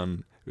 Their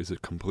son is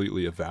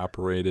completely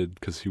evaporated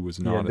because he was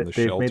Yeah, not in the they've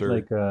made shelter.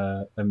 like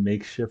a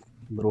makeshift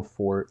little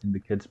fort in the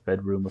kid's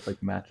bedroom with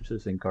like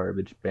mattresses and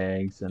garbage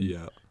bags and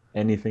Yeah,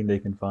 anything they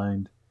can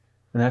find.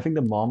 And I think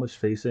the mom was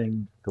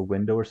facing the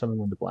window or something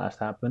when the blast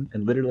happened,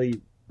 and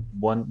literally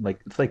one like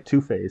it's like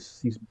Two-Face.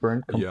 He's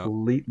burnt yeah.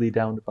 completely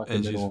down the fucking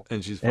And middle.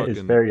 she's And it's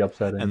fucking, very and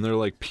upsetting. they're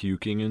like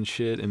puking and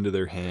shit into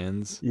their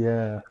hands.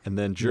 Yeah, And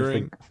then there's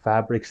during like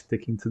fabric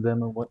sticking to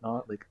them and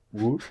whatnot. Like,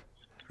 whoop.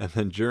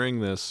 during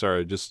this,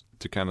 sorry, just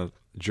to kind of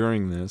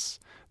during this,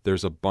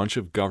 there's a bunch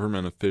of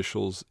government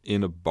officials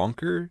in a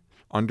bunker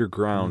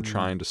underground Mm.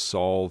 trying to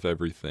solve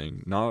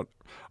everything. Not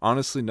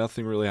honestly,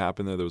 nothing really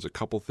happened there. There was a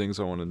couple things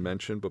I wanted to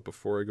mention, but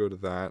before I go to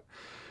that,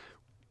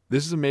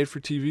 this is a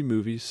made-for-TV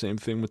movie. Same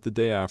thing with The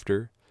Day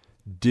After.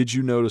 Did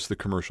you notice the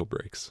commercial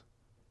breaks?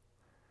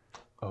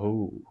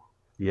 Oh,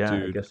 yeah. I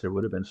Dude, guess there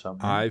would have been some,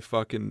 right? I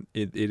fucking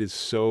it is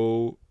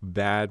so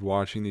bad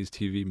watching these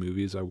TV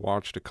movies. I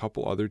watched a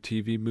couple other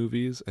TV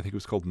movies. I think it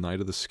was called Night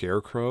of the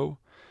Scarecrow.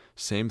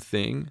 Same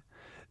thing.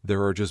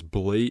 There are just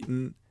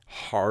blatant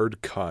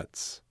hard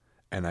cuts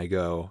and I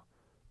go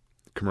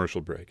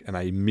commercial break and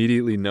I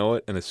immediately know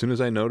it and as soon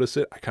as I notice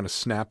it, I kind of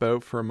snap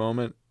out for a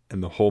moment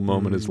and the whole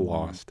moment is Mm.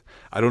 lost.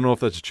 I don't know if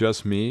that's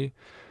just me,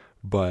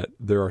 but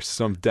there are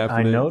some I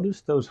definite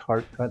noticed those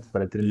hard cuts,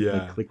 but it didn't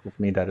like yeah. click with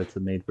me that it's a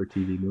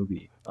made-for-TV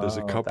movie. There's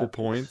a Oh, couple that makes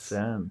points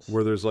sense.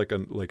 where there's like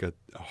a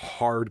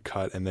hard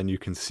cut and then you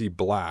can see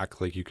black,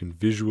 like you can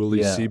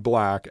visually see Yeah.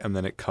 black and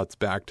then it cuts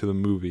back to the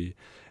movie.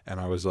 And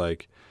I was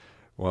like,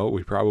 well,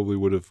 we probably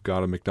would have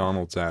got a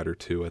McDonald's ad or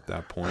two at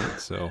that point.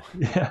 So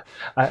Yeah,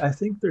 I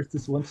think there's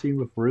this one scene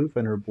with Ruth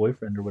and her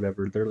boyfriend or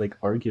whatever. They're like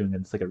arguing,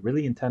 and it's like a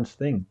really intense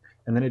thing,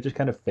 and then it just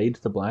kind of fades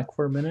to black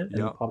for a minute, and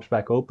yeah, it pops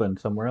back open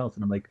somewhere else,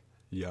 and I'm like,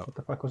 yeah. what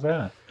the fuck was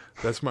that?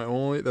 That's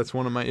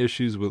one of my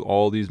issues with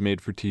all these made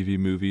for TV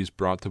movies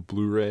brought to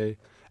Blu-ray.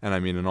 And I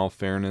mean, in all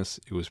fairness,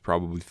 it was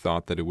probably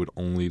thought that it would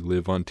only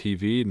live on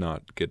TV,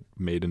 not get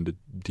made into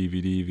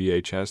DVD,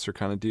 VHS or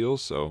kind of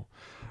deals. So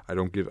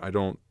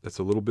that's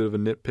a little bit of a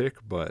nitpick,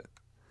 but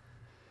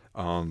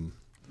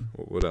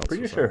what else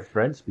Pretty was sure I?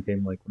 Threads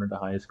became like one of the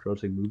highest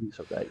grossing movies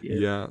of that year.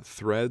 Yeah,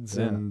 Threads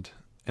Yeah,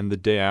 and The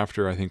Day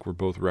After, I think were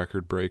both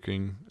record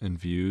breaking in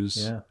views.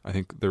 yeah. I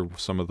think they're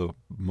some of the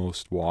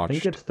most I think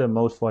watched. it's the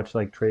most watched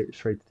like straight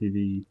to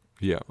TV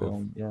Yeah,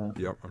 film. Yeah,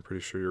 yep, I'm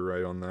pretty sure you're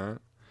right on that.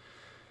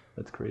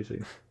 that's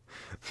crazy.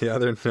 The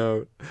other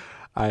note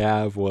I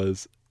have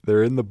was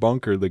they're in the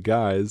bunker, the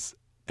guys,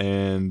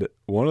 and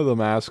one of them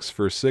asks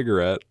for a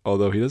cigarette,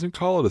 although he doesn't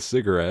call it a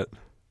cigarette.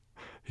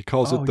 He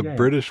calls Oh it the yeah,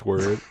 British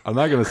word. I'm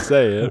not going to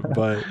say it,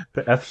 but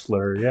the F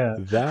slur. Yeah.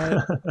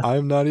 that,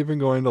 I'm not even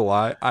going to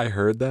lie. I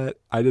heard that.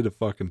 I did a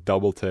fucking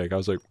double take. I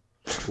was like,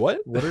 what?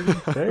 What are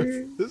you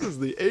saying? This is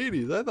the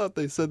 80s. I thought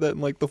they said that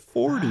in like the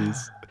 40s.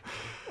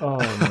 Oh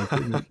my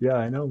goodness. Yeah,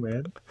 I know,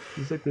 man.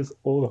 He's like this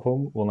old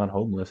well, not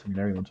homeless. I mean,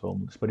 everyone's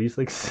homeless, but he's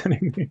like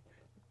sitting.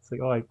 It's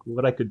like, oh, like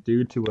what I could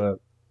do to a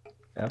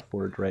F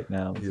word right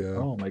now. It's like, Yeah.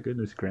 oh my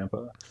goodness,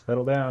 Grandpa,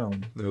 settle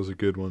down. That was a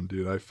good one,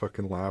 dude. I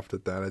fucking laughed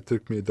at that. It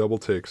took me a double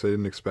take 'cause I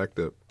didn't expect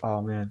it.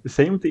 Oh man, the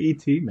same with the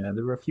ET man.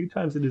 There were a few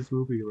times in this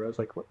movie where I was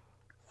like, what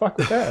the fuck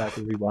was that? I have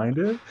to rewind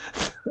it.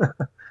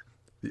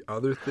 The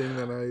other thing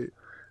that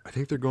I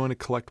think they're going to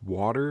collect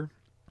water,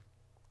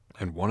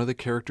 and one of the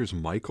characters,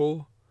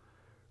 Michael,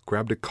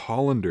 grabbed a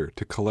colander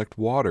to collect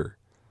water.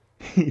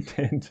 He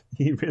did.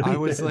 He really I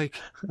was did. like,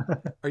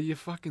 are you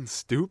fucking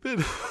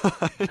stupid?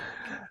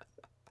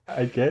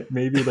 I get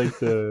maybe like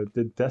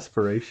the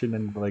desperation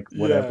and like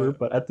whatever, Yeah.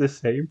 but at the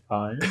same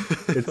time,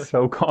 it's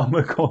so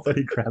comical that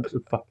he grabs a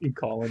fucking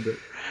colander.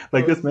 I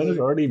Like this was man is like,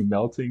 already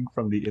melting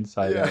from the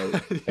inside yeah,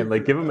 out, you and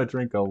like give him a grabbed,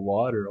 drink of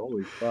water.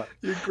 Holy fuck!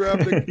 you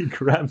grabbed a He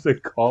grabs a you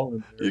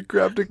colander.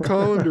 grabbed a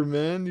colander,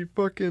 man. You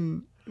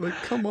fucking Like,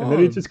 come And then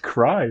he on. just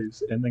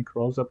cries and then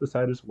crawls up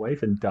beside his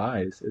wife and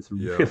dies. It's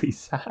Yeah, really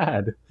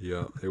sad.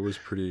 yeah. It was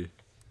pretty.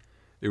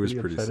 It was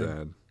Pretty pretty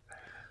upsetting.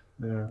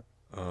 sad. Yeah.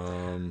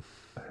 Um,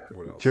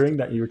 what else During did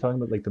that, I? you were talking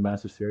about like the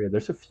massive Syria.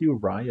 There's a few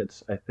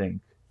riots, I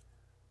think.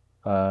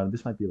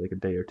 This might be like a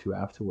day or two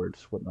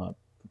afterwards, whatnot.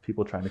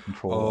 People trying to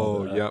control all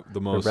Oh, yep. The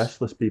the most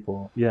restless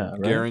people. Yeah,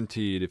 right?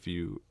 guaranteed. If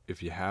you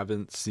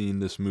haven't seen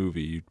this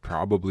movie, you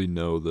probably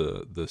know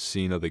the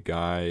scene of the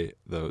guy.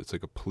 It's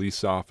like a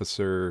police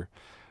officer.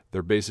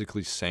 They're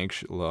basically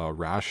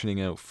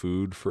rationing out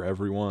food for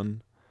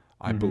everyone,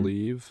 I Mm-hmm.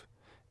 believe.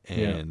 Yeah.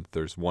 And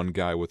there's one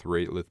guy with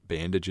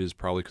bandages,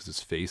 probably because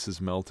his face is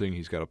melting.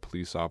 He's got a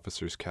police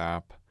officer's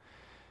cap,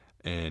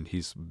 and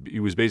he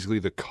was basically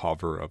the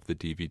cover of the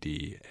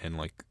DVD, and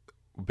like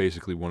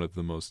basically one of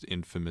the most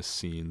infamous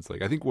scenes.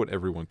 Like I think what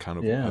everyone kind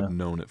of have Yeah.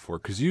 known it for,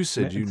 because you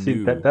said Man, you see,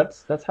 knew.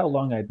 that's how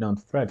long I'd known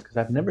Threads because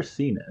I've never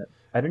seen it.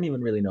 I didn't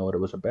even really know what it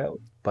was about,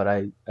 but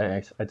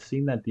I'd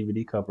seen that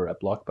DVD cover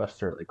at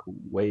Blockbuster like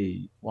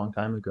way long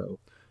time ago,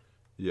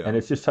 Yeah, and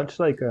it's just such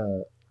like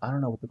a I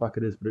don't know what the fuck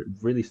it is, but it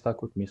really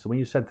stuck with me. So when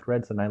you said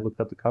Threads and I looked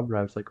up the cover,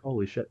 I was like,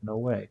 holy shit, no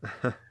way!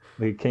 Like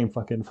it came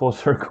fucking full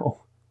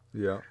circle.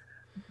 yeah,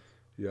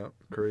 yeah,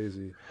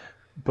 crazy.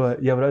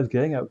 But yeah, what I was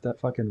getting at with that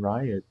fucking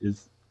riot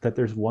is that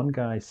there's one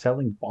guy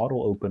selling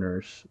bottle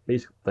openers,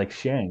 basically like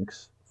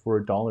shanks,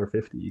 for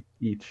 $1.50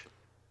 each.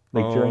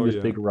 Like during Oh this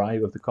yeah. big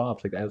riot with the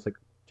cops. Like I was like,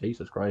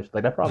 Jesus Christ.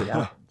 Like that probably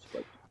happens, but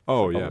it's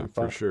Oh like yeah, holy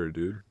for fuck. sure,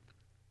 dude.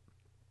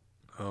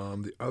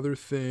 The other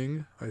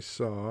thing I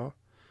saw,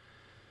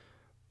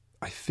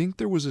 I think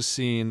there was a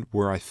scene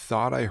where I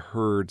thought I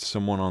heard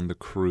someone on the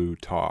crew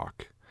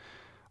talk.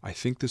 I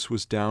think this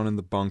was down in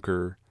the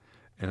bunker,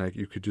 and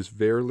you could just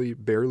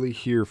barely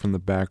hear from the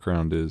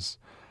background is,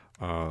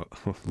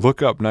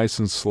 look up nice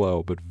and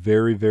slow, but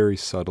very, very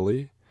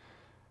subtly.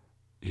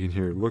 You can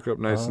hear look up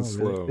nice Oh and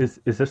really? slow.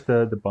 Is this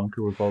the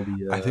bunker with all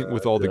I think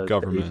with all the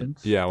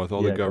agents? yeah, with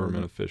all the Yeah, government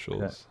government. Okay.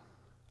 officials.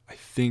 I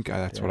think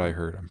that's what I Damn.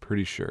 heard. I'm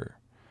pretty sure.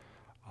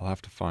 I'll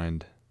have to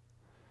find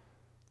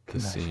the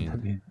Can you imagine scene.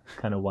 that'd be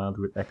kind of wild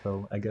with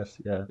Echo, I guess.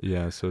 Yeah.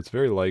 Yeah, so it's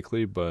very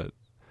likely, but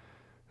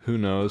who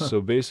knows?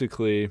 So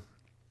basically,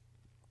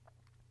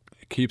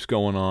 it keeps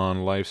going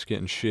on. Life's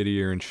getting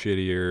shittier and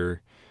shittier.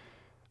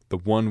 The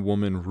one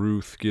woman,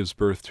 Ruth, gives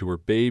birth to her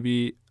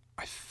baby.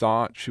 I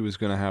thought she was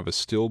going to have a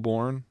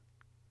stillborn.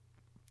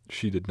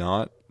 She did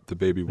not. The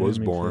baby Yeah, was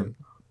me too. born.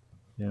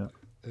 Yeah.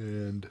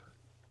 And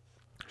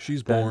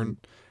she's born. Then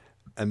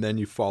And then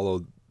you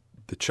follow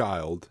the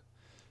child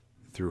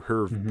through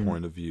her mhm.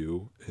 point of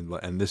view.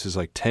 And this is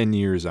like 10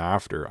 years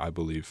after, I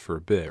believe, for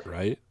a bit,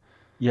 right?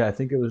 Yeah, I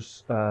think it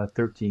was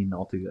 13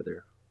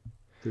 altogether.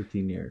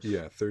 13 years.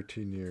 Yeah,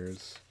 13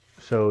 years.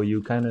 So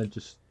you kind of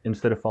just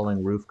instead of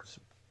following Roof, 'cause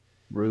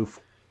Roof,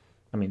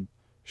 I mean,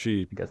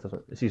 She, I guess that's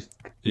what she's.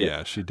 Yeah,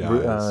 yeah, she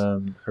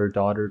dies. Her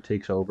daughter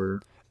takes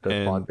over the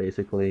plot And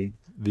basically.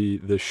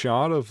 the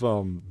shot of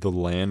the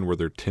land where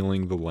they're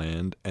tilling the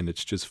land and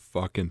it's just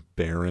fucking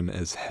barren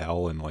as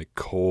hell and like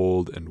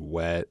cold and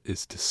wet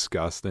is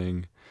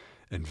disgusting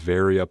and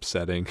very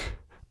upsetting.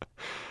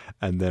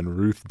 And then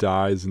Ruth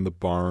dies in the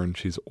barn.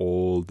 She's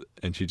old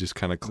and she just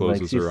kind of Like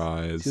closes her she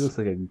eyes. looks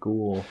like a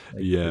ghoul. Like her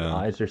Yeah.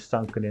 eyes are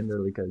sunken in. They're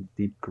like a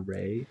deep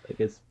gray. Like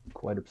it's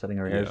quite upsetting.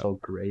 Her hair's Yeah. all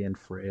gray and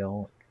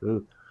frail. Like,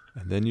 ugh.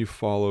 And then you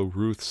follow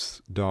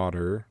Ruth's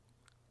daughter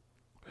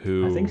I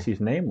think who she's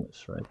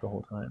nameless, right, the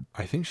whole time.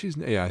 I think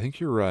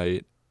you're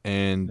right.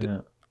 And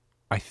Yeah.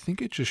 I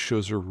think it just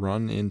shows her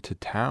run into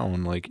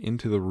town, like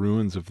into the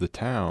ruins of the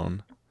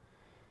town.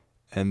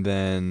 And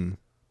then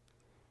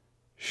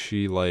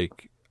she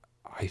like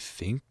I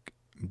think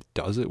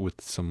does it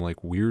with some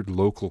like weird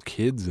local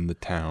kids in the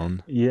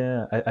town.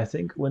 Yeah, I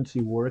think when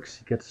she works,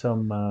 she gets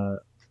some.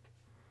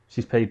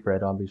 She's paid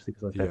bread, obviously,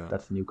 because like Yeah.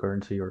 that's the new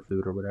currency or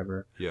food or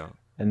whatever. Yeah.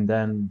 And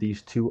then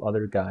these two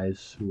other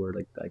guys who are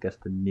like I guess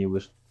the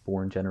newest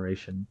born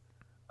generation,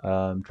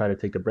 try to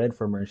take the bread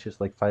from her, and she's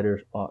like fight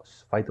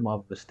them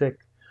off with a stick,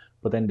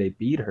 but then they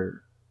beat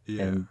her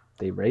Yeah. and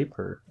they rape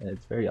her, and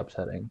it's very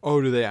upsetting.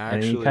 Oh, do they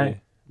And you can't.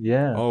 actually?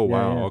 Yeah, Oh, yeah,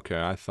 wow. yeah.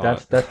 Okay, I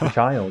thought. That's the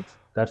child.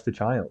 That's the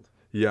child.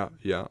 Yeah,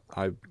 yeah.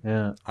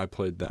 Yeah, I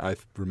played that. I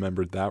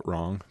remembered that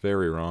wrong.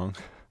 Very wrong.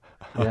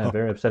 yeah,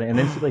 very upsetting. And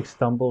then she like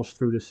stumbles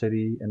through the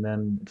city, and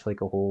then it's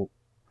like a whole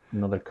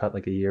another cut,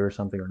 like a year or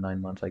something, or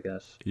 9 months, I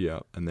guess. Yeah,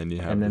 and then you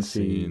And have the then she,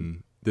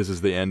 scene. This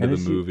is the end of and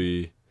the then she,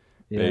 movie.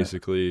 yeah,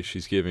 Basically,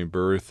 she's giving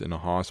birth in a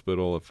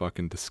hospital, a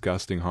fucking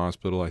disgusting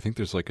hospital. I think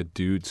there's like a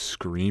dude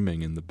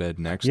screaming in the bed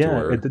next to yeah.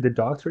 her. The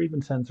doctor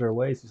even sends her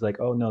away. She's like,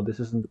 "Oh no, this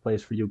isn't the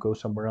place for you. Go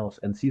somewhere else."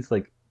 And she's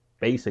like,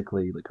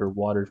 basically, like her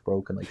water's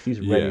broken. Like she's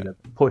ready Yeah, to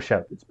push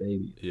out this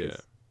baby. yeah.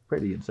 It's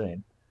pretty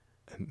insane.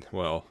 And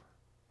well,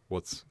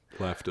 what's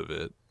left of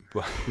it.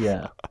 But,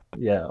 Yeah,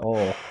 yeah. Oh,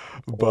 oh.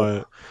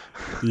 but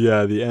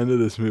yeah, the end of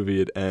this movie,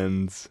 it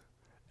ends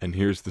and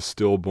here's the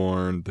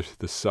stillborn,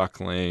 the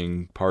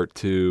suckling, part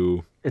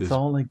two. It's This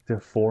all like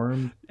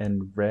deformed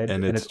and red,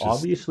 and and it's it's just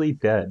obviously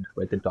dead,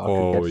 right? The doctor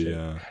oh gets it,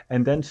 yeah,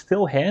 and then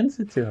still hands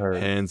it to her,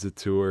 hands it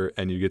to her,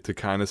 and you get to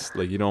kind of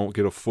like you don't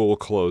get a full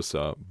close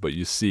up, but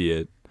you see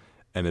it,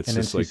 and it's and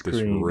then just she like this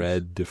screams.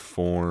 red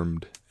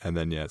deformed, and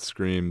then yeah, it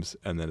screams,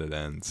 and then it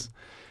ends,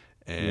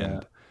 Yeah,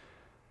 and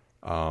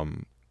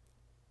um,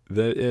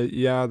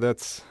 yeah,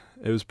 that's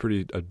it was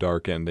pretty a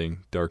dark ending,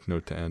 dark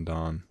note to end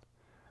on.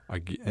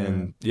 yeah.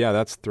 And yeah,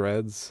 that's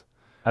Threads.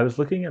 I was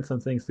looking at some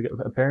things to get,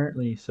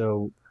 apparently.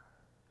 So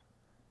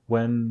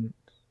when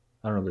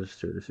I don't know if this is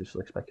true, this is just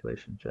like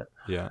speculation, shit.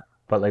 Yeah,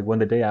 But like when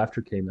the day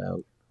after came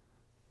out,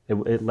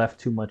 it left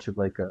too much of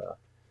like a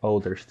oh,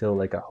 there's still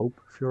like a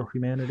hope for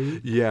humanity,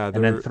 yeah,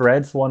 and then they're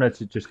Threads wanted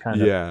to just kind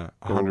of yeah,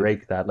 100.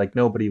 break that, like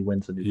nobody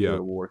wins a Yeah.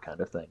 nuclear war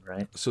kind of thing,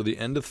 right? So the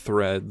end of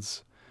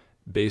Threads,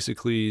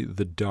 basically,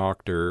 the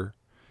doctor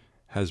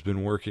has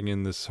been working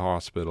in this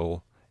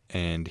hospital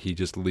and he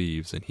just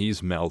leaves and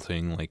he's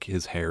melting, like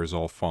his hair's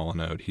all falling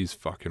out. He's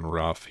fucking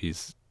rough.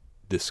 He's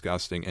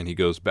disgusting. And he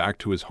goes back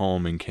to his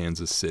home in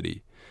Kansas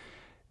City.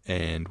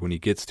 And when he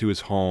gets to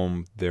his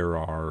home, there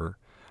are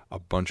a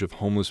bunch of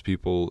homeless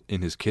people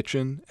in his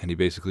kitchen. And he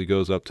basically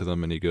goes up to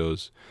them and he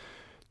goes,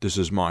 "This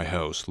is my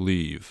house.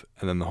 Leave."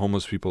 And then the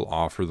homeless people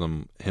offer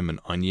him an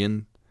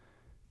onion.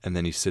 And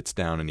then he sits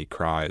down and he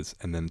cries.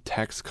 And then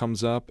text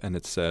comes up and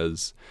it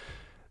says,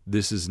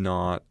 "This is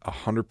not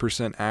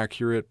 100%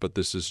 accurate, but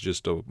this is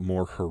just a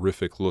more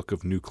horrific look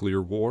of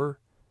nuclear war."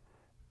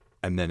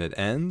 And then it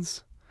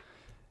ends.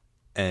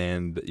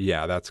 And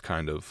yeah, that's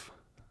kind of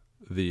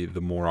the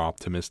more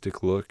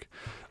optimistic look.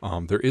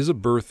 There is a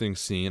birthing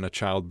scene, a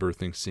child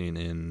birthing scene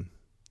in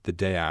The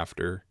Day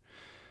After.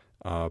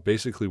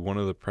 Basically, one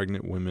of the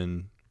pregnant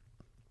women,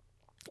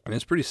 and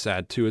it's pretty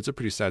sad too. It's a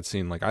pretty sad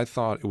scene. Like I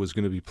thought it was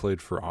going to be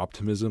played for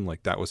optimism.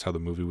 Like that was how the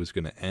movie was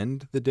going to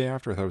end The Day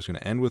After. I thought it was going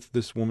to end with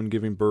this woman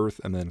giving birth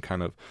and then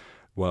kind of,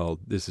 well,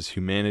 this is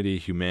humanity.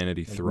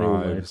 Humanity Like real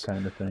life thrives.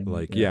 kind of thing.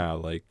 Like, Yeah. yeah,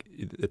 like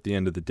at the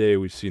end of the day,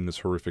 we've seen this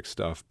horrific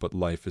stuff, but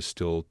life is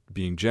still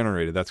being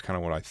generated. That's kind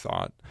of what I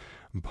thought.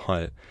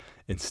 But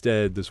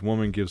instead, this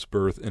woman gives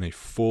birth in a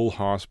full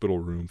hospital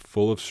room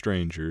full of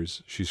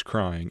strangers. She's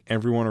crying.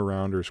 Everyone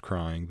around her is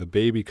crying. The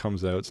baby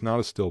comes out. It's not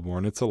a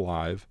stillborn, it's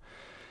alive.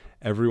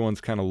 Everyone's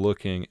kind of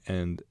looking,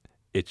 and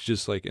it's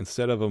just like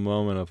instead of a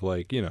moment of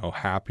like,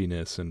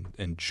 happiness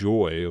and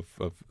joy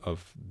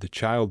of the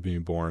child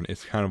being born,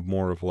 it's kind of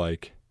more of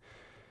like,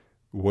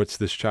 what's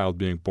this child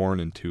being born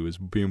into? Is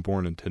being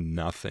born into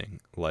nothing.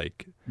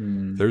 Like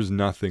Mm. there's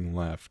nothing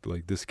left.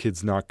 Like this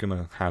kid's not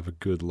gonna have a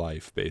good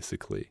life,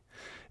 basically,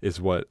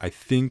 is what I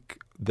think.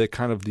 That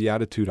kind of the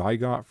attitude I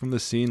got from the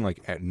scene.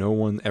 Like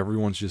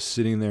everyone's just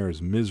sitting there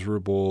is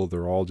miserable.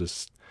 They're all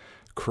just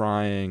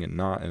crying and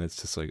it's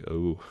just like,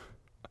 oh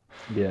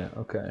Yeah.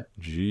 Okay.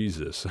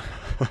 Jesus.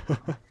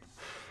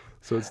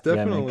 So it's Yeah,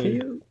 man. Can definitely,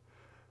 you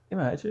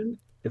imagine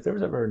if there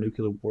was ever a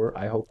nuclear war?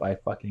 I hope I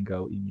fucking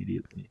go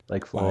immediately,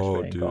 like oh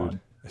flashbang dude, gone.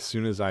 as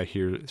soon as I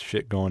hear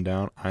shit going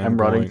down, I'm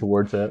running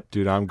towards it.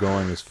 dude, I'm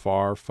going as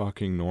far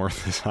fucking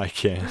north as I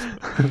can.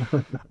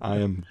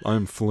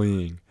 I'm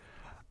fleeing.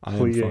 I am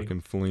Fleeing.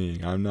 fucking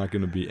fleeing. I'm not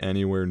going to be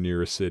anywhere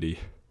near a city.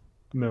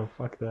 No,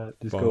 fuck that.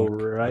 Just go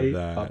Fuck right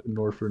up that.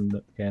 northern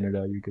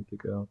Canada. You're good to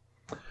go.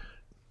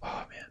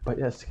 Oh man, but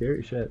yeah,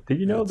 scary shit. Did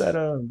you know It's that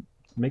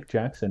Mick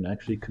Jackson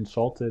actually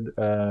consulted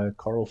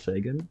Carl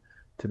Sagan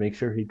to make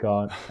sure he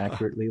got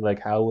accurately like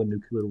how a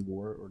nuclear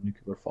war or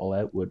nuclear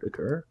fallout would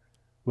occur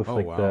with oh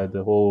like wow.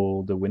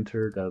 the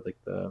winter, the like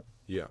the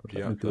Yeah, what's that,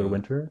 yeah. nuclear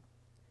winter?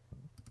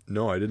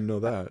 No, I didn't know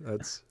Uh,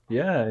 that.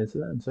 Yeah, is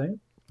that insane?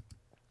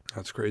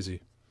 That's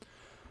crazy.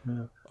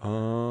 Yeah.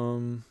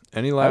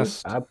 Any I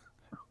was last I,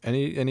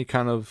 any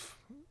kind of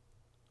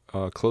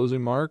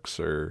closing marks,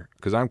 or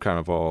because I'm kind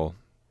of all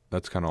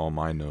that's kind of all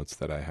my notes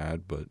that I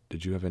had, but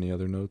did you have any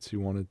other notes you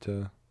wanted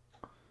to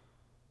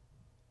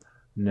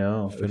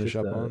no, it was finish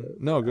just up a on?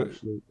 No, good.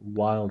 absolute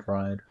wild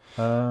ride.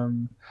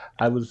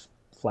 I was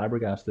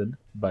flabbergasted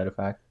by the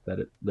fact that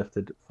it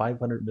lifted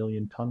 500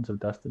 million tons of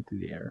dust into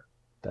the air.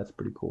 That's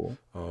pretty cool.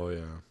 Oh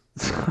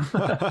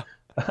yeah.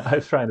 I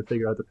was trying to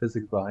figure out the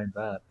physics behind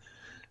that.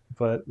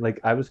 But like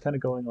I was kind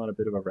of going on a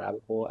bit of a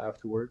rabbit hole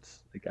afterwards,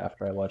 like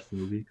after I watched the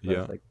movie, because I Yeah.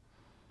 was like,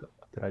 what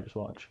did I just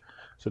watch?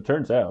 So it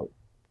turns out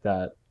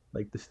that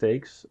like the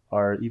stakes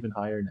are even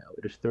higher now.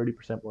 It is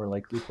 30% more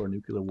likely for a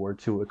nuclear war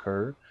to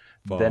occur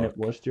than it Fuck.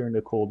 was during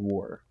the Cold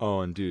War.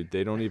 Oh, and dude,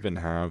 they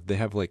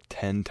have like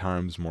 10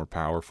 times more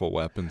powerful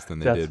weapons than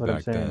they That's did what I'm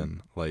back saying.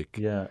 then. Like,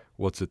 Yeah.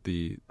 what's it,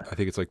 I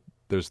think it's like,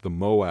 there's the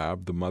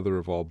Moab, the mother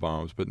of all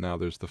bombs, but now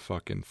there's the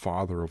fucking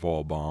father of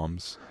all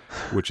bombs,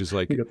 which is You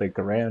like, got the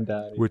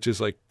granddaddy.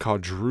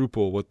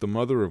 quadruple what the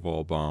mother of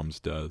all bombs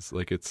does.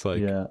 Like, it's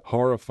like Yeah.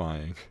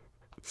 horrifying.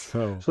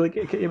 So, So like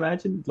can you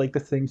imagine like the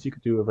things you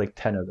could do with like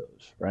 10 of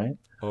those, right?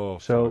 oh,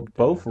 So fuck,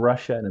 both dude.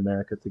 Russia and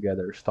America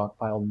together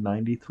stockpiled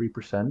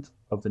 93%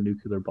 of the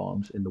nuclear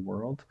bombs in the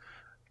world.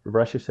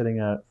 Russia sitting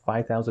at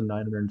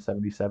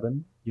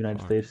 5,977, United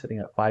Fuck. States sitting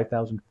at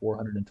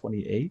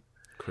 5,428.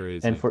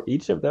 And Crazy. for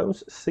each of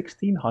those,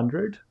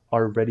 1,600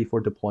 are ready for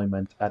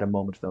deployment at a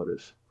moment's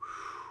notice.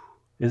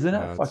 Isn't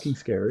that fucking That's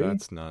scary?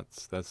 that's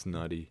nuts. That's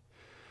nutty.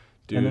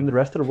 And then Dude, the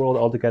rest of the world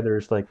altogether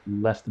is like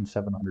less than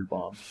 700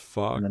 bombs.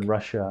 And then fuck.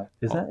 Russia,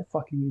 isn't Oh, that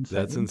fucking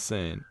that's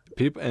insane? insane.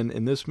 People, and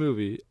in this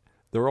movie,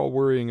 they're all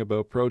worrying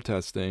about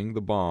protesting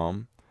the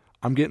bomb.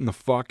 I'm getting the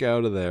fuck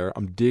out of there.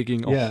 I'm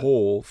digging a Yeah.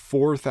 hole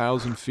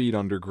 4,000 feet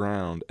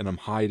underground and I'm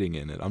hiding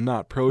in it. I'm not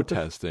What the?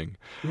 protesting.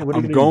 Yeah. What are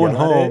you I'm gonna do? going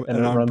Yell at it home and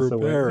and it I'm runs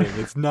away? preparing.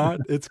 It's not,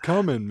 it's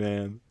coming,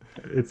 man.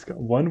 It's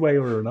one way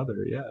or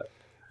another. Yeah.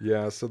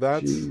 Yeah, so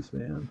that's, Jeez,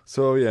 man.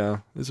 so yeah,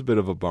 it's a bit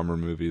of a bummer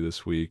movie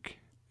this week.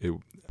 It,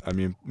 I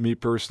mean, me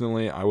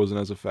personally, I wasn't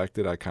as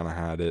affected. I kind of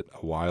had it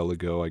a while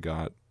ago. I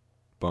got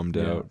bummed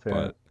Yeah. out, Fair.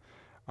 but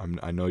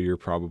I know you're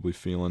probably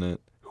feeling it.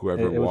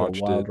 Whoever It was a watched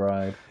it wild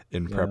ride.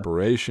 in Yeah.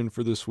 preparation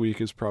for this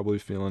week is probably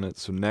feeling it.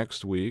 So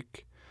next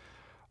week,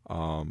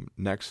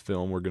 next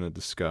film we're going to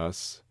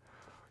discuss,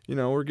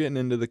 we're getting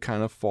into the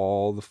kind of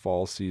the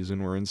fall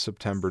season. We're in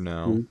September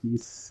now. Spooky,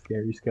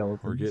 scary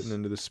We're getting skeletons.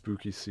 into the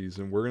spooky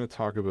season. We're going to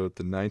talk about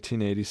the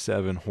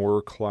 1987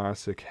 horror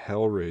classic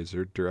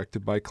Hellraiser,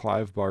 directed by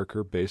Clive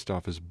Barker, based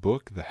off his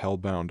book, The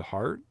Hellbound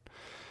Heart.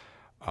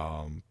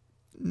 Um,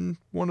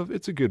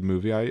 it's a good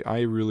movie.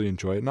 I really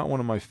enjoy it. Not one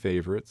of my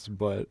favorites,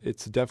 but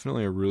it's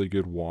definitely a really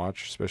good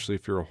watch, especially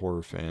if you're a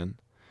horror fan.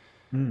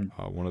 Mm.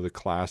 One of the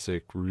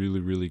classic,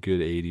 really, really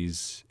good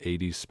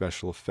 80s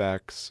special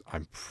effects.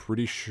 I'm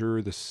pretty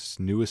sure this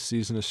newest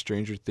season of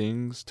Stranger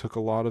Things took a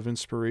lot of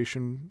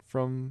inspiration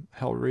from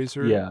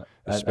Hellraiser, Yeah.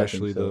 I think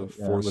especially the so.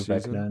 Yeah. fourth With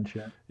season. Vecna and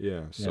shit. Yeah,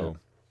 Yeah. so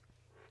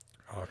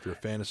if you're a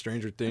fan of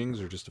Stranger Things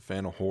or just a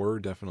fan of horror, you're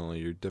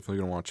definitely going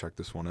to want to check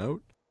this one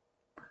out.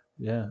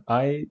 Yeah.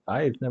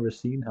 I've never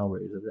seen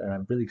Hellraiser, and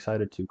I'm really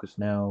excited to because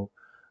now,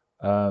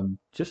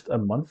 just a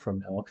month from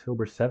now,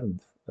 October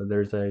 7th,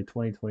 there's a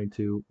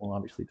 2022. Well,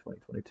 obviously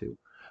 2022,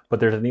 but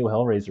there's a new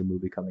Hellraiser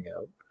movie coming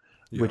out,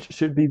 Yeah, which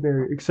should be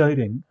very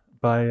exciting.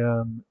 By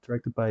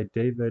directed by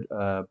David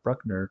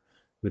Bruckner,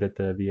 who did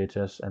the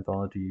VHS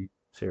anthology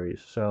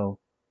series. So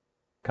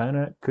kind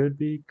of could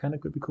be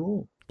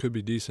cool. could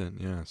be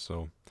decent. Yeah,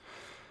 so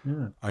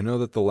Yeah. I know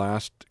that the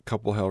last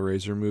couple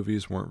Hellraiser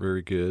movies weren't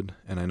very good,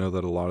 and I know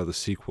that a lot of the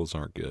sequels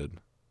aren't good,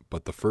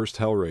 but the first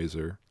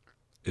Hellraiser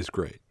is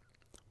great.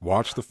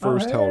 Watch the Oh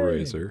first hey.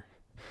 Hellraiser.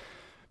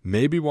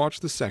 Maybe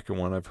watch the second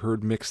one. I've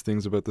heard mixed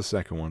things about the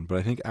second one, but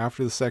I think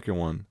after the second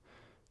one,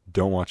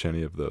 don't watch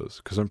any of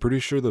those because I'm pretty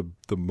sure the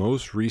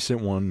most recent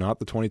one, not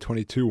the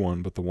 2022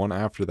 one, but the one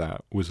after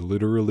that, was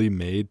literally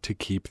made to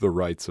keep the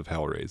rights of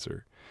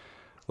Hellraiser.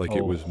 Like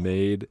it was Oh,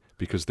 made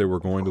because they were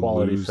going to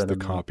quality lose the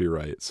cinema.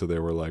 copyright. So they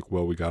were like,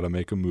 well, we got to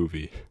make a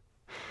movie.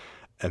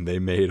 And they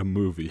made a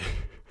movie.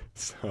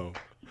 So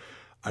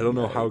I don't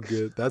know how Yikes.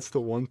 good. That's the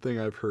one thing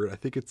I've heard. I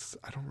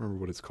don't remember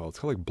what it's called. It's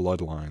called like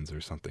Bloodlines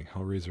or something.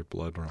 Hellraiser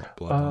Bloodlines.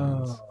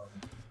 Oh,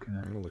 okay.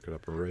 I'm going to look it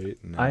up right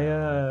I now.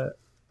 uh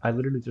I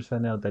literally just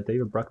found out that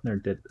David Bruckner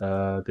did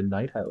the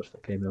Night House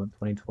that came out in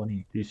 2020.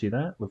 Did you see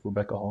that with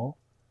Rebecca Hall?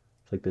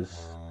 It's like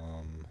this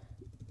Um,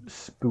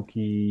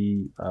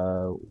 spooky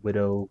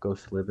widow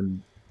goes to live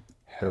in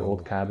their old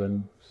Hell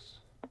cabin. House.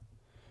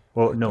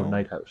 Well, I no, don't.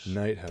 Night House.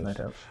 Night Night House.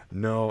 House.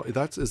 No,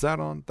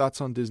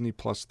 that's on Disney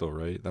Plus though,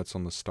 right? That's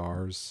on the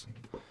Stars.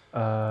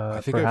 I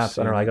think I've Perhaps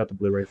I don't seen know. I it. got the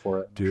Blu-ray for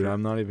it. I'm not Dude, sure.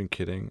 I'm not even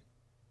kidding.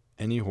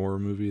 Any horror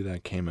movie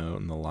that came out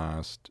in the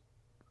last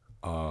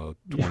Yeah,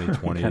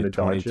 2020 kind of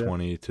dodge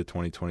it. to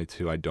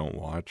 2022 I don't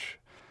watch.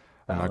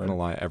 I'm not Valid. gonna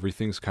lie,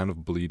 everything's kind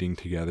of bleeding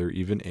together.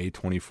 Even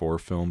A24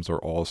 films are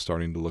all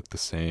starting to look the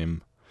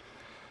same.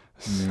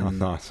 Mm,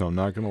 I'm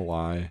not gonna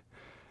lie.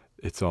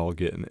 It's all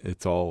getting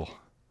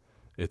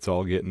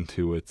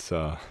to its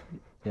yeah,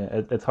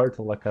 it's hard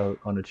to luck out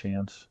on a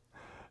chance.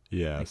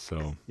 yeah, Like,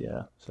 so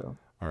yeah. So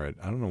all right,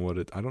 I don't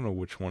know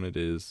which one it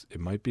is. It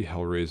might be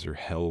Hellraiser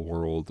Hell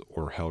World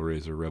or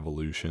Hellraiser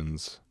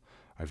Revolutions.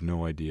 I have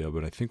no idea,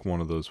 but I think one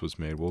of those was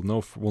made. We'll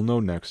know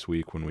next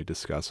week when we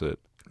discuss it.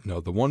 No,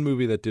 the one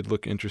movie that did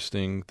look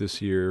interesting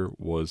this year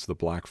was The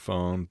Black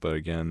Phone, but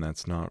again,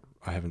 that's not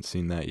I haven't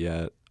seen that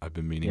yet. I've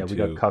been meaning yeah, we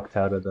got to. cucked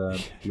out of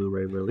the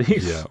Blu-ray Yeah,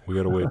 release. we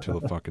got to wait till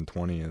the fucking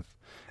 20th.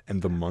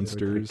 And The We went to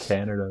the Munsters,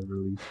 Canada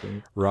release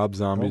date. Rob Oh,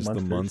 Zombie's The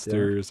Monsters, yeah,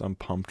 Munsters, I'm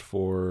pumped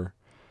for.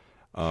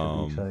 should be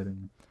Um,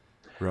 exciting.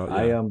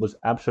 I yeah. was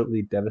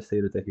absolutely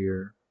devastated to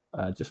hear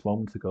just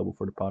moments ago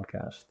before the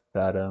podcast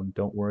that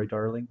 "Don't Worry,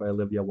 Darling" by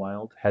Olivia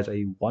Wilde has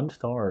a 1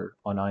 star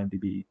on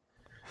IMDb,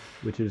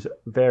 which is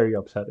very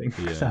upsetting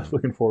because I Yeah. was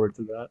looking forward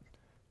to that.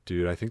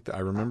 Dude, I think I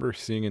remember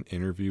seeing an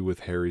interview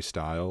with Harry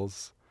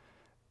Styles,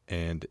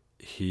 and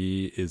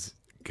he is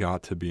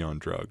got to be on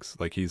drugs.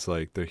 Like he's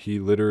like he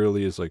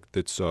literally is like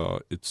it's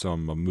a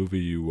movie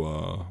you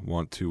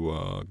want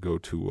to go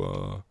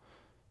to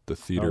the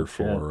theater Oh shit,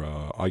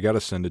 for. I gotta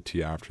send it to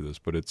you after this,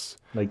 but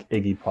like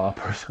Iggy Pop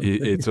or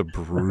it's something.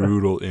 a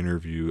brutal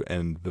interview,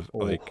 and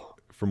like Oh,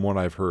 from what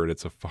I've heard,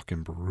 it's a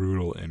fucking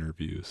brutal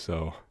interview.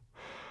 So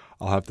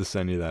I'll have to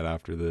send you that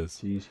after this,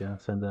 geez, yeah,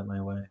 send that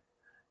my way.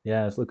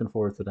 Yeah, I was looking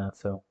forward to that.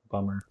 So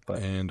bummer, but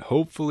and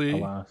hopefully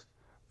alas.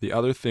 The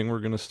other thing we're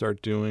going to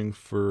start doing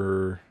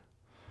for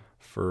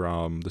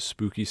the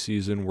spooky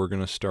season, we're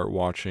going to start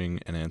watching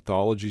an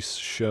anthology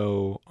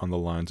show on the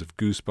lines of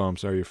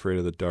Goosebumps, Are You Afraid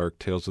of the Dark,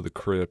 Tales of the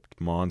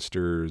Crypt,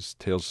 Monsters,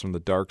 Tales from the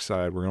Dark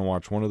Side. We're going to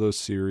watch one of those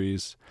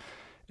series,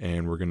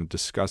 and we're going to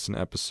discuss an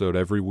episode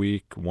every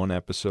week, one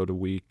episode a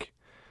week,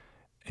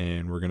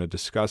 and we're going to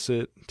discuss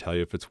it, tell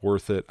you if it's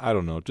worth it. I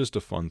don't know, just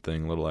a fun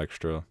thing, a little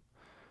extra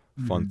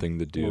fun thing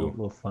to do. A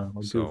little fun, a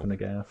little goof and a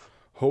gaff.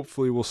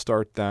 Hopefully we'll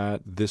start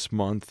that this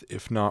month.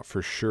 If not,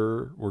 for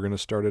sure, we're going to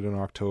start it in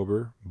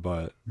October.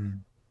 But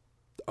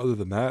other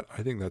than that,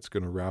 I think that's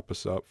going to wrap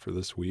us up for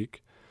this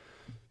week.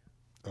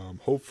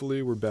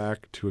 Hopefully we're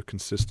back to a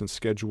consistent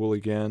schedule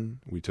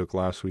again. We took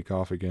last week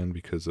off again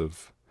because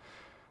of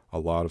a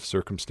lot of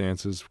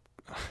circumstances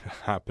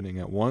happening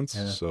at once.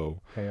 Yeah,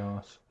 so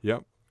chaos.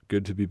 Yep.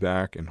 Good to be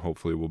back, and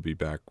hopefully we'll be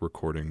back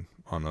recording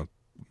on a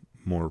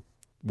more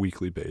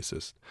weekly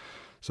basis.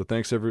 So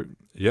thanks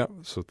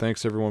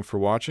everyone for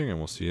watching, and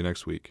we'll see you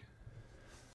next week.